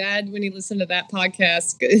warn my dad when he listened to that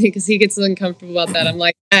podcast because he gets uncomfortable about that. I'm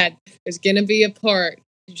like, Dad, there's going to be a part.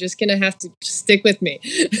 You're just going to have to stick with me.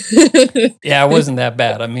 Yeah, it wasn't that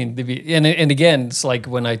bad. I mean, and again, it's like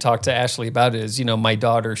when I talked to Ashley about it is, my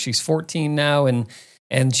daughter, she's 14 now,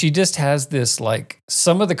 and she just has this, like,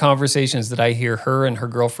 some of the conversations that I hear her and her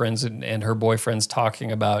girlfriends and her boyfriends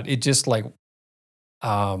talking about, it just like,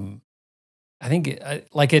 I think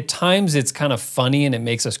like at times it's kind of funny and it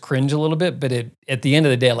makes us cringe a little bit, but at the end of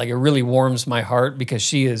the day, like, it really warms my heart because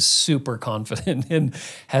she is super confident and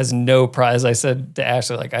has no pride. As I said to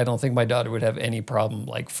Ashley, like, I don't think my daughter would have any problem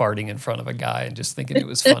like farting in front of a guy and just thinking it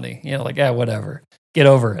was funny, like, yeah, whatever, get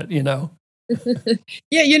over it,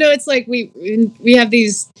 Yeah, it's like we have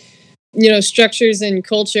these, structures and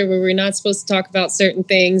culture where we're not supposed to talk about certain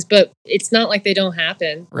things, but it's not like they don't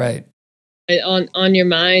happen. Right. On your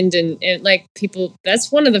mind and like people,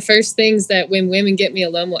 that's one of the first things that when women get me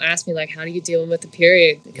alone will ask me, like, how do you deal with the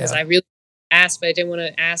period? Because I really asked, but I didn't want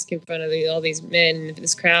to ask in front of all these men and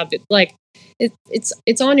this crowd. But like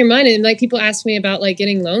it's on your mind. And like people ask me about like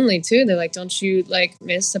getting lonely too. They're like, don't you like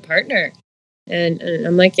miss a partner? And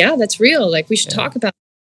I'm like, yeah, that's real. Like, we should talk about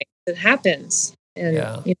it. It happens. And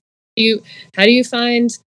how do you find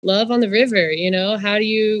love on the river? How do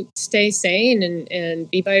you stay sane and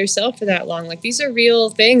be by yourself for that long? Like, these are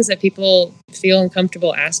real things that people feel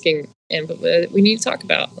uncomfortable asking, but we need to talk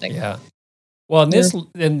about. Like, yeah. Well,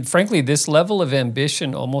 and frankly, this level of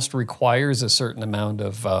ambition almost requires a certain amount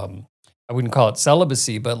of, I wouldn't call it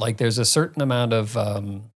celibacy, but like there's a certain amount of,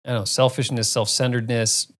 selfishness,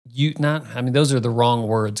 self-centeredness. Those are the wrong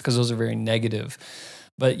words because those are very negative.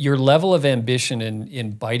 But your level of ambition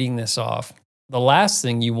in biting this off, the last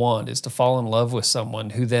thing you want is to fall in love with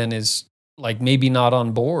someone who then is like maybe not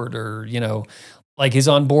on board or, like is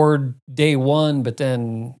on board day one, but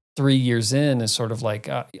then 3 years in is sort of like,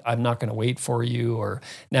 I'm not going to wait for you. Or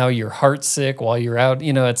now you're heart sick while you're out.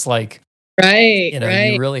 It's like, right.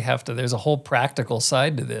 You really have to, there's a whole practical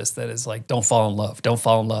side to this that is like, don't fall in love. Don't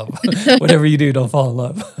fall in love. Whatever you do, don't fall in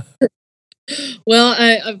love. Well,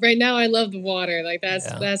 right now I love the water. Like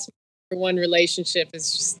that's one relationship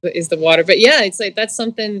is the water. But yeah, it's like that's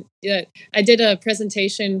something. Yeah, I did a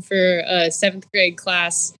presentation for a 7th grade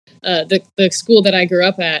class, the school that I grew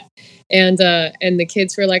up at, and the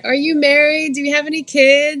kids were like, "Are you married? Do you have any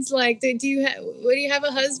kids? Like, do you have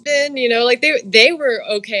a husband? Like they were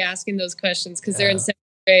okay asking those questions because they're in 7th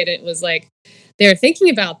grade. And it was like they're thinking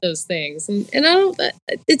about those things, and I don't.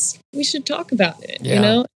 We should talk about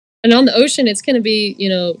it. And on the ocean, it's going to be,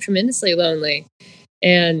 tremendously lonely.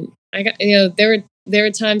 And I got, there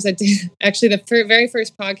were times I did, actually the very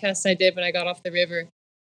first podcast I did when I got off the river,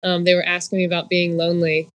 they were asking me about being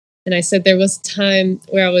lonely. And I said there was a time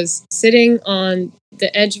where I was sitting on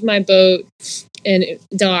the edge of my boat and it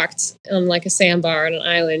docked on like a sandbar on an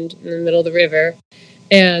island in the middle of the river.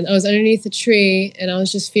 And I was underneath a tree and I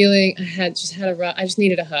was just feeling, I just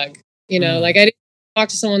needed a hug, like I didn't talk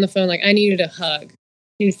to someone on the phone. Like I needed a hug.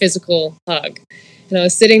 A physical hug. And I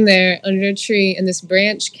was sitting there under a tree and this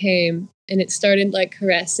branch came and it started like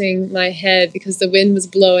caressing my head because the wind was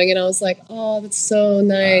blowing and I was like, oh, that's so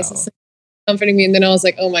nice. Wow. It's so comforting me. And then I was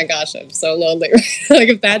like, oh my gosh, I'm so lonely. Like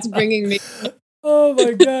if that's bringing me. Oh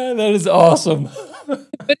my God, that is awesome. But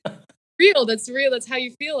real. That's real. That's how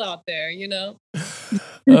you feel out there,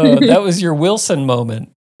 That was your Wilson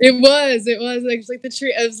moment. It was like the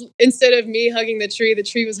tree. Instead of me hugging the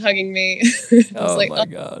tree was hugging me. Oh like, my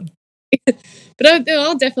God! But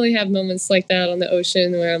I'll definitely have moments like that on the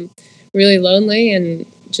ocean where I'm really lonely and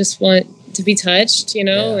just want to be touched,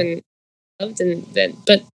 and loved.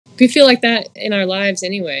 But we feel like that in our lives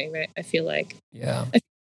anyway, right? I feel like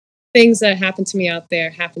things that happen to me out there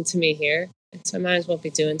happen to me here, and so I might as well be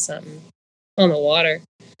doing something on the water.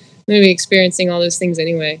 Maybe experiencing all those things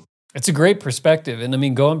anyway. It's a great perspective.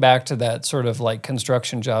 And going back to that sort of like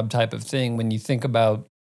construction job type of thing, when you think about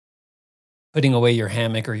putting away your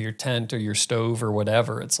hammock or your tent or your stove or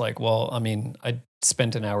whatever, it's like, well, I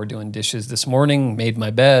spent an hour doing dishes this morning, made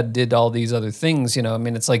my bed, did all these other things,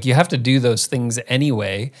 it's like you have to do those things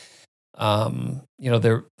anyway.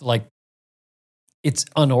 They're like, it's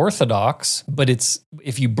unorthodox, but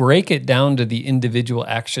if you break it down to the individual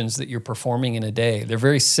actions that you're performing in a day, they're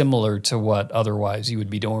very similar to what otherwise you would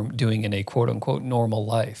be doing in a quote unquote normal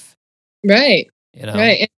life. Right. You know?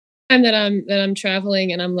 Right. And that I'm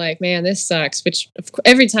traveling and I'm like, man, this sucks. Which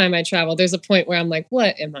every time I travel, there's a point where I'm like,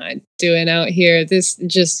 what am I doing out here? This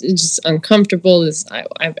it's just uncomfortable.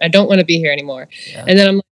 I don't want to be here anymore. Yeah. And then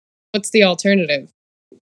I'm like, what's the alternative?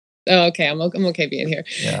 Oh, okay, I'm okay being here.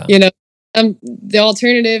 Yeah. You know, the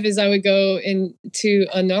alternative is I would go into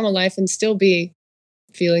a normal life and still be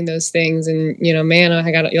feeling those things. And, you know, man, I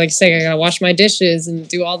gotta, like you say, I gotta wash my dishes and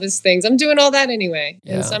do all these things. I'm doing all that anyway.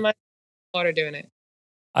 Yeah. And some water doing it.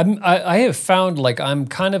 I have found like I'm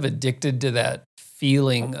kind of addicted to that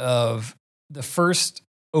feeling of the first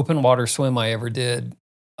open water swim I ever did.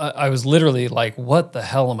 I was literally like, what the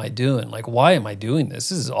hell am I doing? Like, why am I doing this?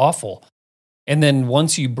 This is awful. And then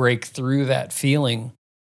once you break through that feeling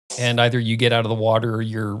and either you get out of the water or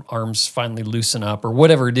your arms finally loosen up or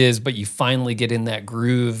whatever it is, but you finally get in that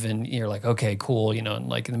groove and you're like, okay, cool. You know, and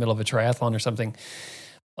like in the middle of a triathlon or something.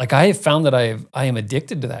 Like I have found that I am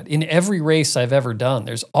addicted to that. In every race I've ever done,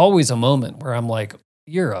 there's always a moment where I'm like,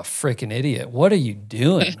 you're a freaking idiot. What are you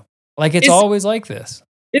doing? Like it's always like this.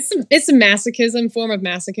 It's a masochism, form of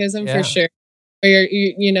masochism for sure. Where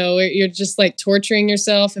you're just like torturing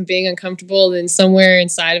yourself and being uncomfortable, and somewhere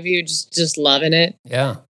inside of you just loving it.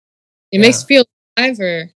 Yeah. It makes you feel alive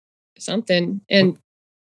or something. And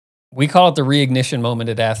we call it the reignition moment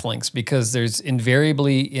at Athlinks because there's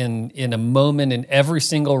invariably in a moment in every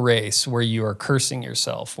single race where you are cursing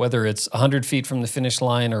yourself, whether it's 100 feet from the finish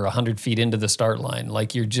line or 100 feet into the start line.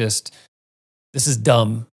 Like you're just, this is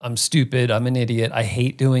dumb. I'm stupid. I'm an idiot. I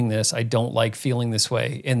hate doing this. I don't like feeling this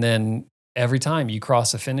way. And then every time you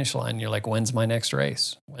cross a finish line, you're like, when's my next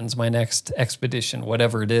race? When's my next expedition?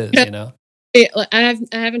 Whatever it is, you know? I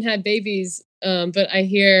haven't had babies, but I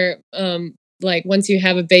hear, like once you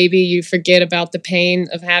have a baby, you forget about the pain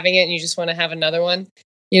of having it and you just want to have another one.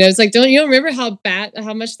 You know, it's like, you don't remember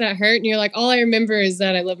how much that hurt? And you're like, all I remember is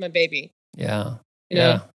that I love my baby. Yeah. You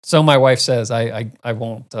know? So my wife says, I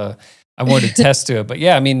won't attest to it, but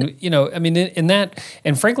yeah, I mean, in that,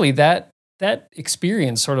 and frankly, that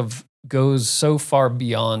experience sort of goes so far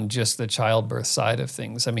beyond just the childbirth side of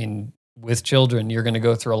things. I mean, with children, you're going to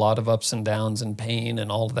go through a lot of ups and downs and pain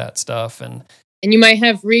and all of that stuff. And you might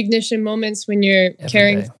have reignition moments when you're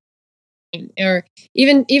carrying, or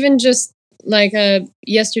even just like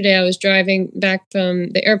yesterday, I was driving back from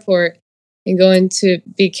the airport and going to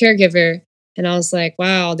be caregiver, and I was like,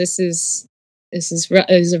 wow, this is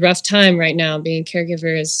a rough time right now. Being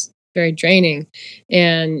caregiver is very draining,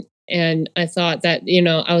 and I thought that, you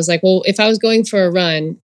know, I was like, well, if I was going for a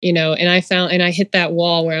run, you know, and I hit that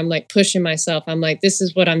wall where I'm like pushing myself. I'm like, this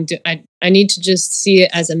is what I'm doing. I need to just see it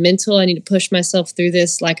as a mental. I need to push myself through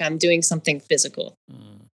this like I'm doing something physical.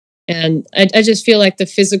 And I just feel like the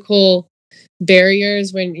physical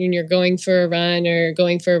barriers when you're going for a run or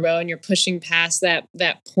going for a row and you're pushing past that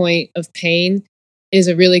point of pain is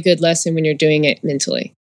a really good lesson when you're doing it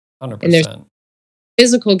mentally. 100%. And there's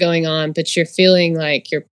physical going on, but you're feeling like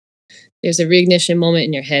there's a reignition moment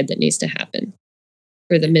in your head that needs to happen.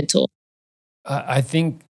 For the mental. I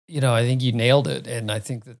think you nailed it. And I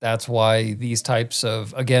think that's why these types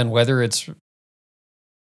of, again, whether it's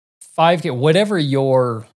 5K, whatever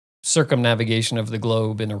your circumnavigation of the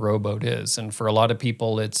globe in a rowboat is. And for a lot of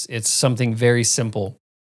people, it's something very simple.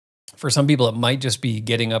 For some people, it might just be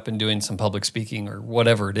getting up and doing some public speaking or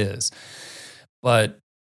whatever it is. But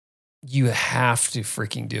you have to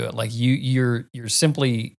freaking do it. Like you're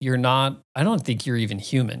not, I don't think you're even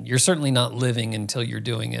human. You're certainly not living until you're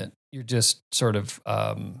doing it. You're just sort of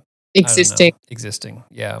existing.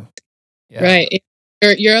 Yeah. Right.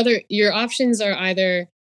 Your options are either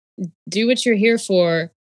do what you're here for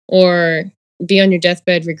or be on your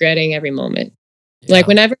deathbed regretting every moment. Yeah. Like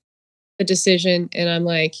whenever a decision and I'm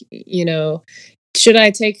like, you know, should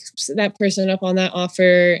I take that person up on that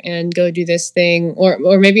offer and go do this thing?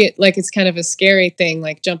 Or maybe it's kind of a scary thing,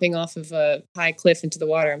 like jumping off of a high cliff into the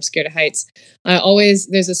water. I'm scared of heights.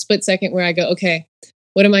 There's a split second where I go, okay,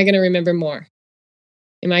 what am I going to remember more?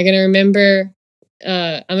 Am I going to remember,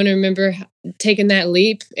 I'm going to remember taking that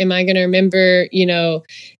leap? Am I going to remember, you know,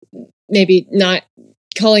 maybe not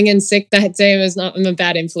calling in sick that day? I'm a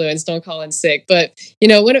bad influence. Don't call in sick. But, you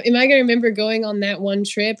know, what am I going to remember going on that one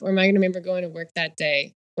trip, or am I going to remember going to work that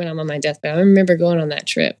day when I'm on my deathbed? I remember going on that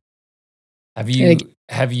trip. Do you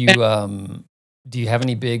have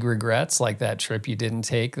any big regrets, like that trip you didn't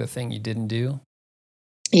take, the thing you didn't do?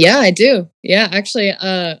 Yeah, I do. Yeah, actually,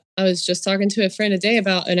 I was just talking to a friend today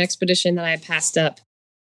about an expedition that I had passed up,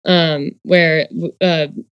 where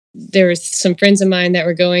there were some friends of mine that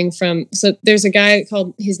were going from, so there's a guy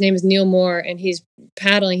his name is Neil Moore, and he's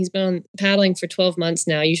paddling. He's been paddling for 12 months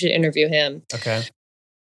now. You should interview him. Okay.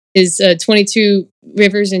 His 22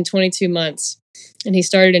 rivers in 22 months. And he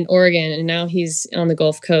started in Oregon, and now he's on the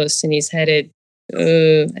Gulf Coast, and he's headed,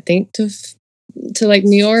 I think to like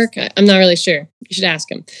New York. I'm not really sure. You should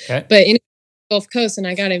ask him. Okay. But in the Gulf Coast, and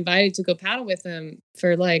I got invited to go paddle with him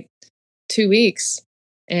for like 2 weeks.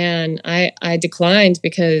 And I declined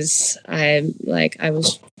because I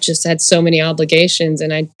was just had so many obligations,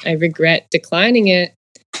 and I regret declining it.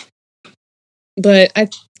 But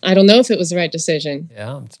I don't know if it was the right decision.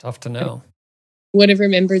 Yeah, it's tough to know. Would have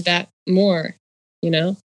remembered that more,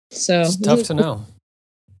 So it's tough to know.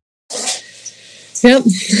 Yep.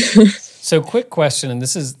 So quick question, and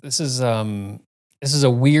this is a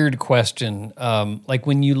weird question. Like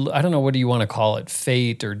when I don't know, what do you want to call it?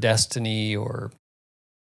 Fate or destiny or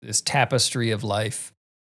this tapestry of life.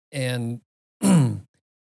 And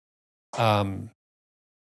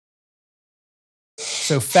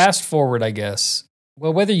so fast forward, I guess.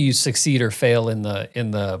 Well, whether you succeed or fail in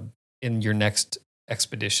your next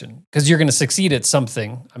expedition, because you're going to succeed at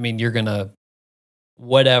something. I mean, you're going to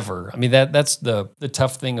whatever. I mean, that's the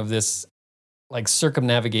tough thing of this, like,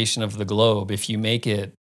 circumnavigation of the globe. If you make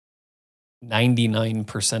it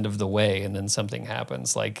 99% of the way and then something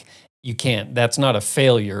happens, like, you can't, that's not a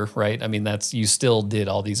failure, right? I mean, you still did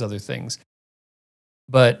all these other things.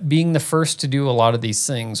 But being the first to do a lot of these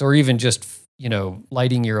things, or even just,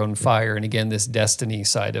 lighting your own fire, and again, this destiny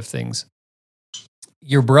side of things,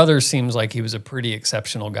 your brother seems like he was a pretty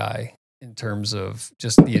exceptional guy in terms of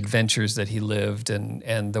just the adventures that he lived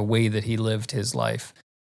and the way that he lived his life.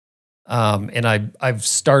 And I've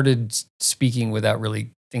started speaking without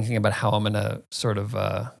really thinking about how I'm going to sort of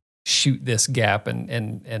shoot this gap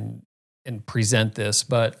and present this.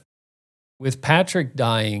 But with Patrick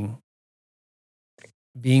dying,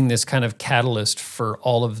 being this kind of catalyst for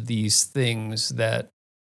all of these things that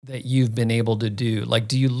you've been able to do, like,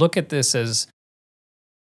 do you look at this as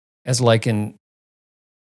like an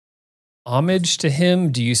homage to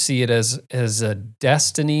him? Do you see it as a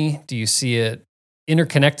destiny? Do you see it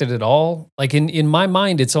interconnected at all? Like in my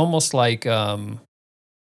mind, it's almost like none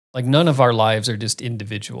of our lives are just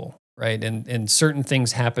individual, right? And certain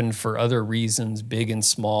things happen for other reasons, big and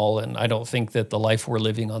small. And I don't think that the life we're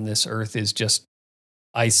living on this earth is just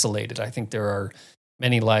isolated. I think there are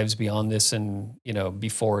many lives beyond this, and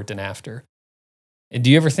before it and after. And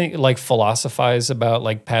do you ever think, like, philosophize about,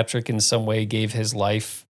 like, Patrick in some way gave his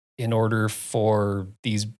life in order for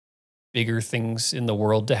these bigger things in the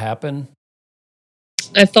world to happen?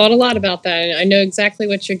 I've thought a lot about that, and I know exactly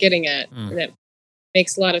what you're getting at. And that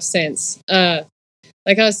makes a lot of sense. Like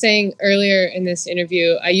I was saying earlier in this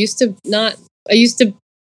interview, I used to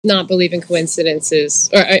not believe in coincidences,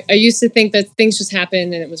 or I used to think that things just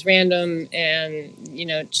happen and it was random, and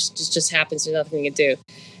just happens. There's nothing you can do.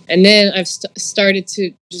 And then I've started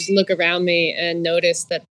to just look around me and notice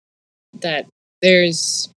that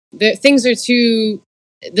things are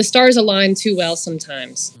the stars align too well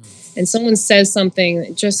sometimes. And someone says something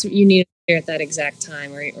that just you need to hear at that exact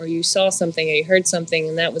time, or you saw something or you heard something,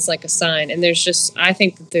 and that was like a sign. And I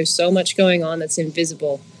think that there's so much going on that's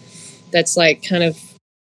invisible, that's like kind of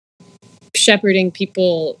shepherding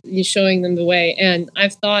people, showing them the way. And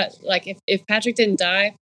I've thought, like, if Patrick didn't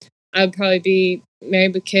die, I would probably be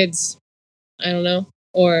married with kids, I don't know,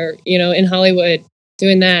 or in Hollywood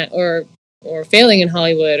doing that, or failing in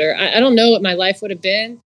Hollywood, or I don't know what my life would have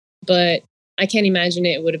been, but I can't imagine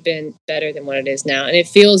it would have been better than what it is now. And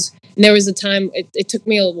there was a time, it took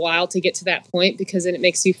me a while to get to that point, because then it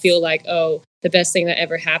makes you feel like, oh, the best thing that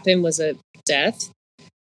ever happened was a death.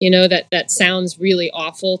 That sounds really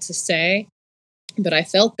awful to say, but I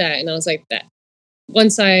felt that. And I was like, that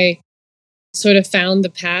once I sort of found the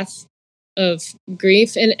path of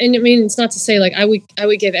grief, and I mean, it's not to say like I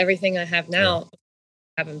would give everything I have now,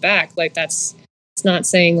 have him back. Like it's not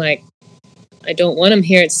saying like I don't want him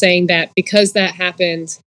here. It's saying that because that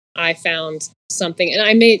happened, I found something,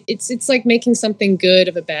 and it's like making something good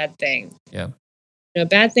of a bad thing. Yeah. A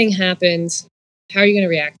bad thing happened. How are you going to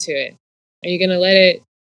react to it? Are you going to let it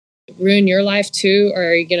ruin your life too, or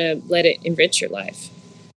are you going to let it enrich your life?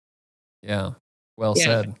 Yeah. Well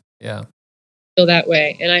said. Yeah. Feel that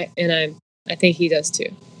way. And I think he does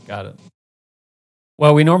too. Got it.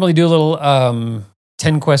 Well, we normally do a little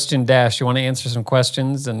 10-question dash. You want to answer some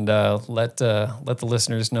questions and let the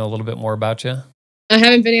listeners know a little bit more about you? I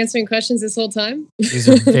haven't been answering questions this whole time. These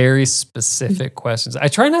are very specific questions. I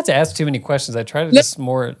try not to ask too many questions. I try to just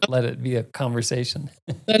more let it be a conversation.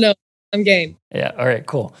 No, I'm game. Yeah. All right,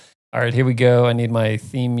 cool. All right, here we go. I need my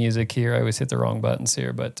theme music here. I always hit the wrong buttons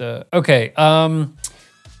here, but okay.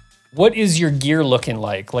 What is your gear looking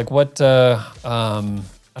like? Like what? I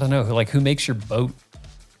don't know. Like who makes your boat?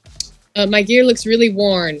 My gear looks really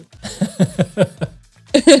worn.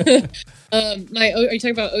 Are you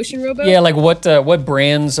talking about Ocean Rowboat? Yeah, like what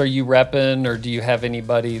brands are you repping, or do you have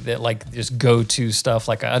anybody that like just go to stuff?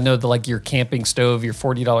 Like I know like your camping stove, your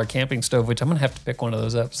 $40 camping stove, which I'm gonna have to pick one of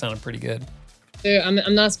those up. Sounded pretty good.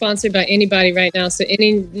 I'm not sponsored by anybody right now, so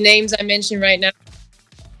any names I mention right now,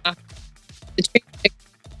 the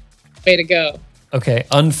way to go. Okay,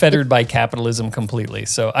 unfettered by capitalism completely.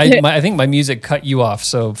 So I think my music cut you off.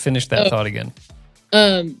 So finish that thought again.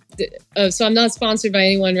 So I'm not sponsored by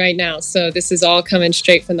anyone right now. So this is all coming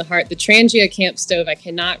straight from the heart. The Trangia camp stove, I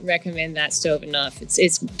cannot recommend that stove enough.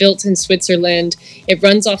 It's built in Switzerland. It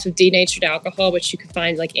runs off of denatured alcohol, which you can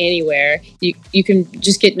find like anywhere. You can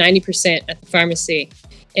just get 90% at the pharmacy,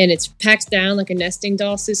 and it's packed down like a nesting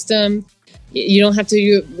doll system. You don't have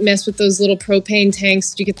to mess with those little propane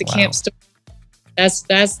tanks. You get the camp stove.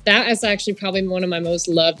 That is actually probably one of my most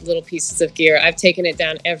loved little pieces of gear. I've taken it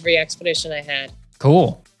down every expedition I had.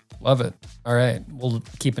 Cool. Love it. All right. We'll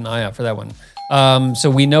keep an eye out for that one.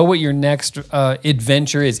 So we know what your next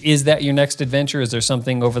adventure is. Is that your next adventure? Is there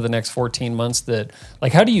something over the next 14 months that,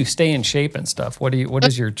 like, how do you stay in shape and stuff? What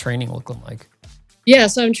does your training look like? Yeah,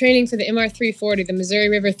 so I'm training for the MR 340, the Missouri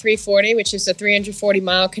River 340, which is a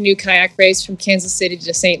 340-mile canoe kayak race from Kansas City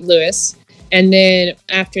to St. Louis. And then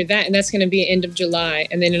after that, and that's going to be end of July.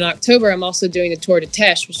 And then in October, I'm also doing the Tour de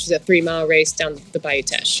Teche, which is a 3-mile race down the Bayou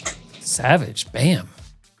Teche. Savage. Bam.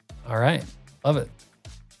 All right. Love it.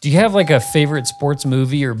 Do you have like a favorite sports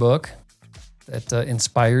movie or book that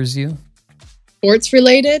inspires you? Sports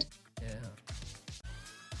related? Yeah.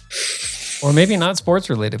 Or maybe not sports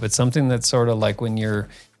related, but something that's sort of like when you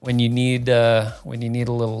need a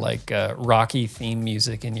little like Rocky theme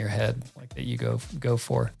music in your head, like that you go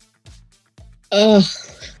for.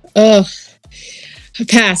 Pass.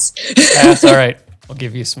 Pass. All right. I'll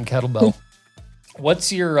give you some kettlebell.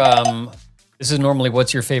 What's your this is normally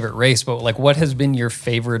what's your favorite race, but like what has been your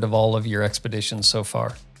favorite of all of your expeditions so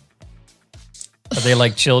far? Are they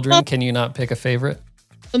like children? Can you not pick a favorite?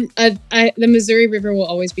 The Missouri River will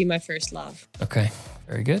always be my first love. Okay.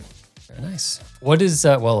 Very good. Very nice. What is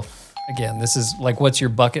well, again, this is like what's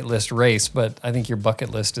your bucket list race, but I think your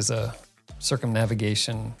bucket list is a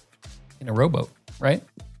circumnavigation in a rowboat, right?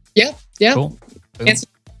 Yeah. Cool.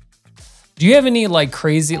 Do you have any like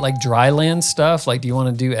crazy like dry land stuff? Like, do you want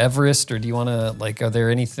to do Everest, or do you want to like? Are there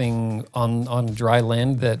anything on dry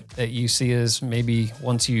land that you see as maybe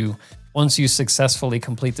once you successfully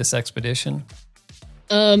complete this expedition?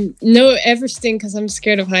 No Everesting because I'm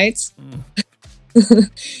scared of heights.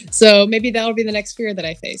 So maybe that'll be the next fear that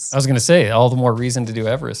I face. I was gonna say all the more reason to do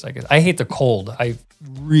Everest. I guess I hate the cold. I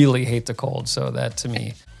really hate the cold. So that to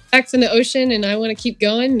me. Back from the ocean and I want to keep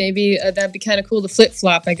going, maybe that'd be kind of cool to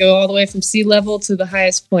flip-flop. I go all the way from sea level to the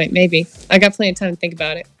highest point, maybe. I got plenty of time to think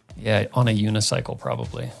about it. Yeah, on a unicycle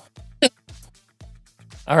probably.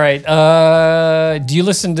 All right. Do you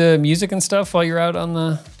listen to music and stuff while you're out on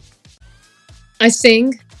the... I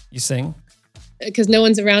sing. You sing? Because no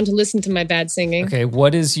one's around to listen to my bad singing. Okay,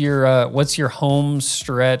 what's your home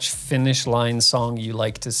stretch finish line song you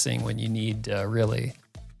like to sing when you need really...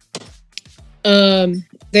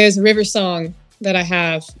 There's a river song that I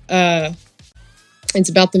have. It's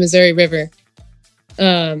about the Missouri River.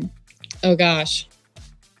 Oh gosh.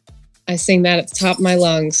 I sing that at the top of my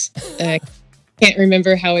lungs. I can't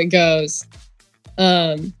remember how it goes.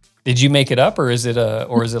 Did you make it up, or is it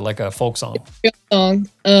like a folk song? Song.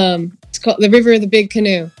 It's called The River of the Big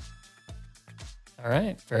Canoe. All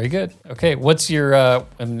right, very good. Okay, what's your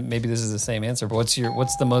and maybe this is the same answer, but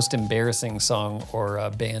what's the most embarrassing song or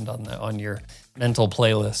band on your mental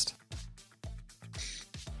playlist?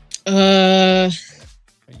 Are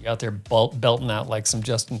you out there belting out like some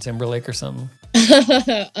Justin Timberlake or something?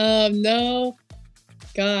 No.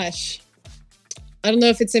 Gosh. I don't know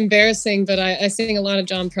if it's embarrassing, but I sing a lot of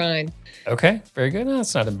John Prine. Okay, very good. No,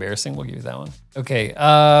 that's not embarrassing. We'll give you that one. Okay.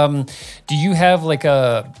 Do you have like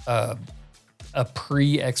a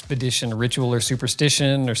pre-expedition ritual or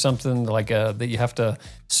superstition or something like that you have to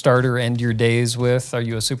start or end your days with? Are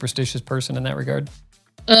you a superstitious person in that regard?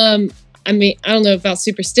 I mean, I don't know about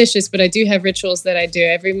superstitious, but I do have rituals that I do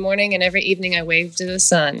every morning and every evening. I wave to the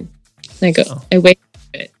sun. I wave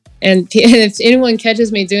to it. And if anyone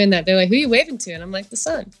catches me doing that, they're like, "Who are you waving to?" And I'm like, "The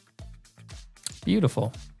sun."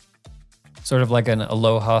 Beautiful. Sort of like an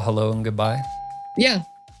aloha, hello, and goodbye. Yeah.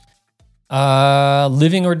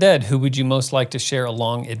 Living or dead, who would you most like to share a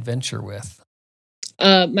long adventure with?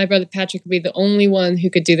 my brother Patrick would be the only one who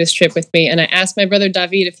could do this trip with me. And I asked my brother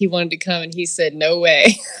David if he wanted to come, and he said, no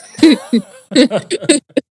way.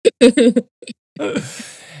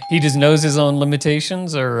 He just knows his own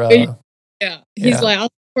limitations, or yeah. He's like, I'll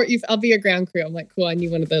support you. I'll be your ground crew. I'm like, cool. I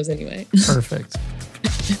need one of those anyway. Perfect.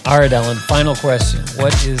 All right, Ellen. Final question.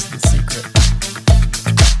 What is the secret?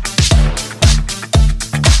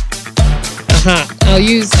 I'll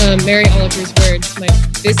use Mary Oliver's words.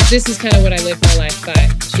 This is kind of what I live my life by.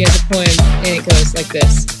 She has a poem, and it goes like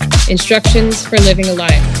this: instructions for living a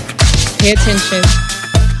life. Pay attention.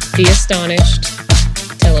 Be astonished.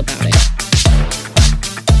 Tell about it.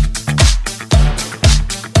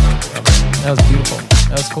 That was beautiful.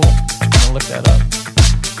 That was cool. I'm gonna look that up.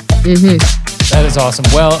 That is awesome.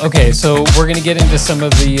 Well, okay, so we're gonna get into some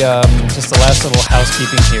of the just the last little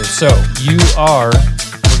housekeeping here. So we're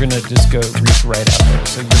gonna just go reach right out there.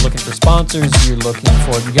 So you're looking for sponsors. You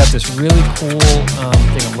got this really cool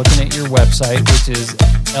thing. I'm looking at your website, which is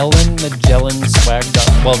Ellen Magellan Swag.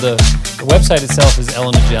 Well, the website itself is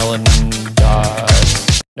Ellen Magellan.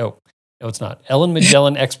 No, it's not. Ellen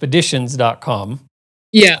Magellan Expeditions.com.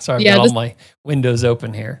 Yeah. Sorry, I've got all my windows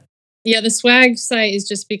open here. Yeah, the swag site is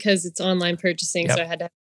just because it's online purchasing, so I had to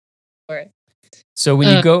have for it. So when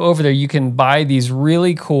you go over there, you can buy these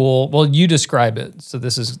really cool. Well, you describe it. So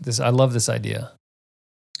this. I love this idea.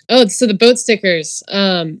 Oh, so the boat stickers.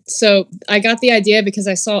 So I got the idea because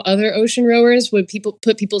I saw other ocean rowers would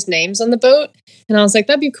put people's names on the boat, and I was like,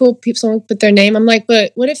 that'd be cool. Someone put their name. I'm like,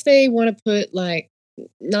 but what if they want to put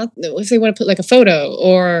if they want to put like a photo,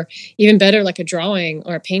 or even better, like a drawing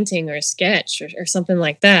or a painting or a sketch or something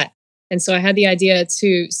like that. And so I had the idea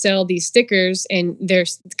to sell these stickers, and they're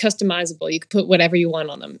customizable. You could put whatever you want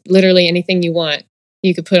on them. Literally anything you want,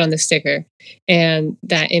 you could put on the sticker, and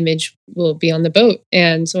that image will be on the boat.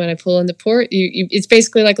 And so when I pull in the port, it's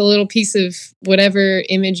basically like a little piece of whatever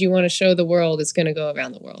image you want to show the world is going to go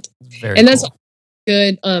around the world. That's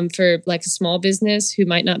good for like a small business who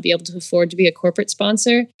might not be able to afford to be a corporate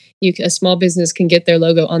sponsor. A small business can get their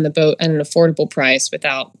logo on the boat at an affordable price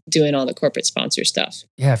without doing all the corporate sponsor stuff.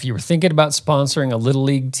 Yeah, if you were thinking about sponsoring a little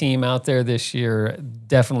league team out there this year,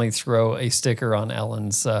 definitely throw a sticker on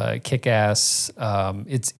Ellen's kick-ass.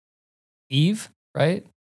 It's Eve, right?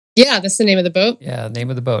 Yeah, that's the name of the boat. Yeah,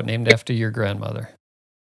 name of the boat, named after your grandmother.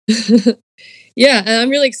 Yeah, and I'm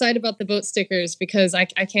really excited about the boat stickers because I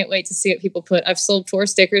can't wait to see what people put. I've sold 4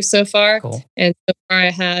 stickers so far. Cool. And so far I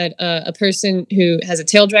had a person who has a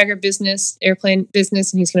tail dragger business, airplane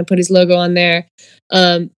business, and he's going to put his logo on there.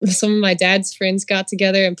 Some of my dad's friends got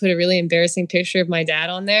together and put a really embarrassing picture of my dad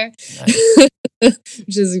on there, nice.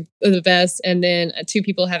 Which is the best. And then 2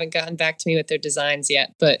 people haven't gotten back to me with their designs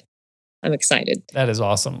yet, but I'm excited. That is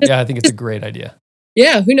awesome. Yeah, I think it's a great idea.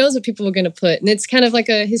 Yeah, who knows what people are going to put. And it's kind of like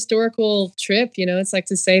a historical trip, it's like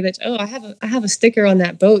to say that, I have a sticker on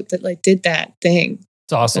that boat that like did that thing.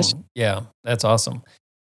 It's awesome. Yeah, that's awesome.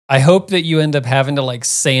 I hope that you end up having to like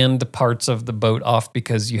sand parts of the boat off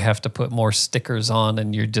because you have to put more stickers on,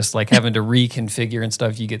 and you're just like having to reconfigure and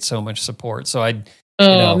stuff. You get so much support. So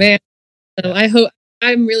man. I hope.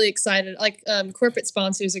 I'm really excited. Like corporate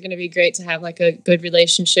sponsors are going to be great to have like a good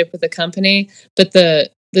relationship with a company, but the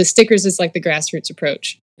stickers is like the grassroots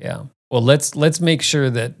approach. Yeah. Well, let's make sure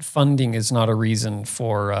that funding is not a reason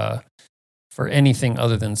for anything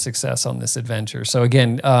other than success on this adventure. So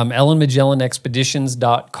again,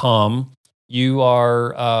 EllenMagellanExpeditions.com. You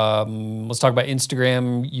are, let's talk about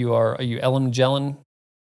Instagram. Are you Ellen Magellan?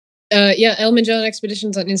 Yeah, Ellen Magellan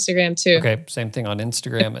Expeditions on Instagram too. Okay, same thing on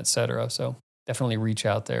Instagram, etc. So definitely reach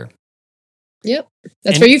out there. Yep,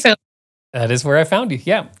 that's where you found. That is where I found you.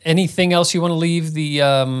 Yeah. Anything else you want to leave the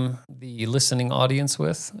listening audience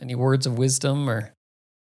with? Any words of wisdom or?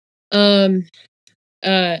 I'm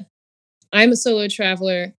a solo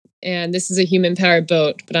traveler, and this is a human-powered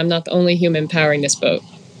boat, but I'm not the only human powering this boat.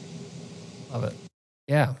 Love it.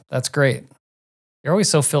 Yeah, that's great. You're always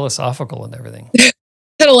so philosophical and everything.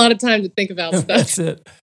 Had a lot of time to think about stuff. That's it.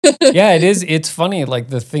 Yeah, it is. It's funny, like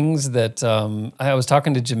the things that I was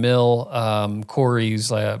talking to Jamil Corey, who's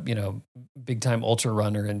big time ultra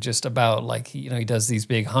runner, and just about like he does these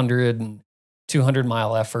big 100 and 200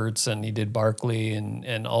 mile efforts, and he did Barkley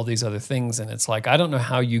and all these other things, and it's like I don't know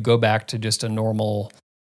how you go back to just a normal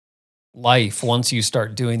life once you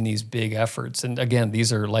start doing these big efforts. And again,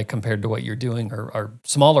 these are like compared to what you're doing are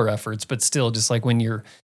smaller efforts, but still just like when you're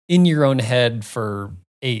in your own head for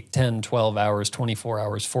 8, 10, 12 hours, 24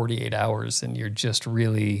 hours, 48 hours, and you're just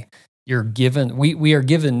really, we are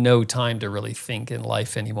given no time to really think in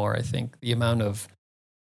life anymore. I think the amount of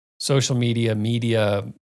social media,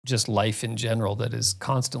 just life in general that is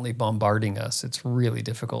constantly bombarding us, it's really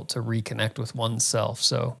difficult to reconnect with oneself.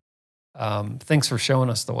 So thanks for showing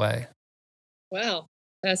us the way. Wow.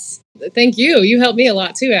 Thank you. You helped me a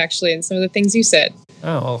lot too, actually, in some of the things you said.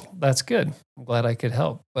 Oh, well, that's good. I'm glad I could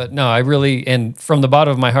help. But no, I really, and from the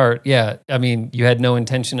bottom of my heart, yeah, I mean, you had no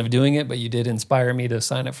intention of doing it, but you did inspire me to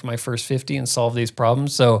sign up for my first 50 and solve these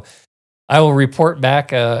problems. So I will report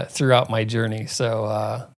back throughout my journey.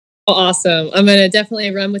 So awesome. I'm going to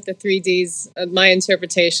definitely run with the 3Ds, my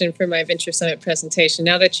interpretation for my Venture Summit presentation.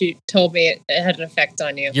 Now that you told me it had an effect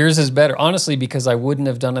on you. Yours is better, honestly, because I wouldn't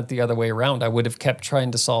have done it the other way around. I would have kept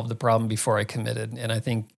trying to solve the problem before I committed. And I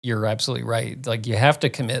think you're absolutely right. Like, you have to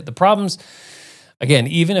commit. The problems, again,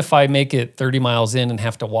 even if I make it 30 miles in and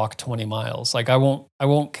have to walk 20 miles, like I won't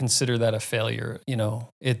consider that a failure. You know,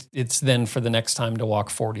 it's then for the next time to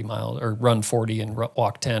walk 40 miles or run 40 and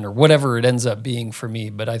walk 10 or whatever it ends up being for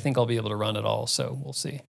me. But I think I'll be able to run it all. So we'll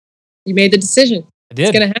see. You made the decision. I did.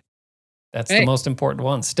 It's going to happen. That's right. The most important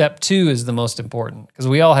one. Step 2 is the most important because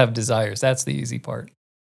we all have desires. That's the easy part.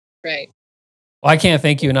 Right. Well, I can't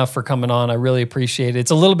thank you enough for coming on. I really appreciate it. It's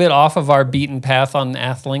a little bit off of our beaten path on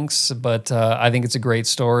Athlinks, but I think it's a great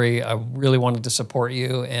story. I really wanted to support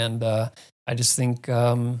you, and I just think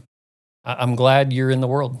I'm glad you're in the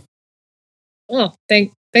world. Oh,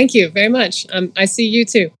 thank you very much. I see you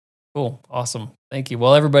too. Cool. Awesome. Thank you.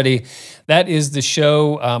 Well, everybody, that is the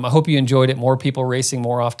show. I hope you enjoyed it. More people racing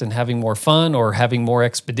more often, having more fun, or having more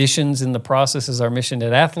expeditions in the process is our mission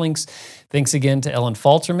at Athlinks. Thanks again to Ellen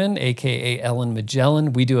Falterman, a.k.a. Ellen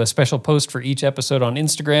Magellan. We do a special post for each episode on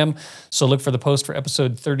Instagram, so look for the post for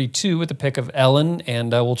episode 32 with the pic of Ellen,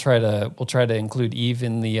 and we'll try to include Eve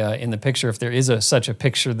in the picture if there is such a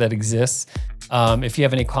picture that exists. If you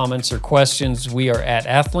have any comments or questions, we are at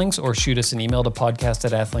Athlinks, or shoot us an email to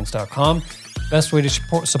podcast@athlinks.com. Best way to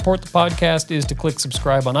support the podcast is to click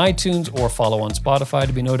subscribe on iTunes or follow on Spotify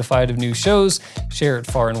to be notified of new shows. Share it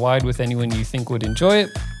far and wide with anyone you think would enjoy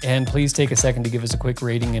it. And please take a second to give us a quick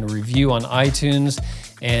rating and a review on iTunes.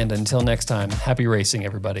 And until next time, happy racing,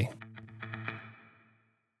 everybody.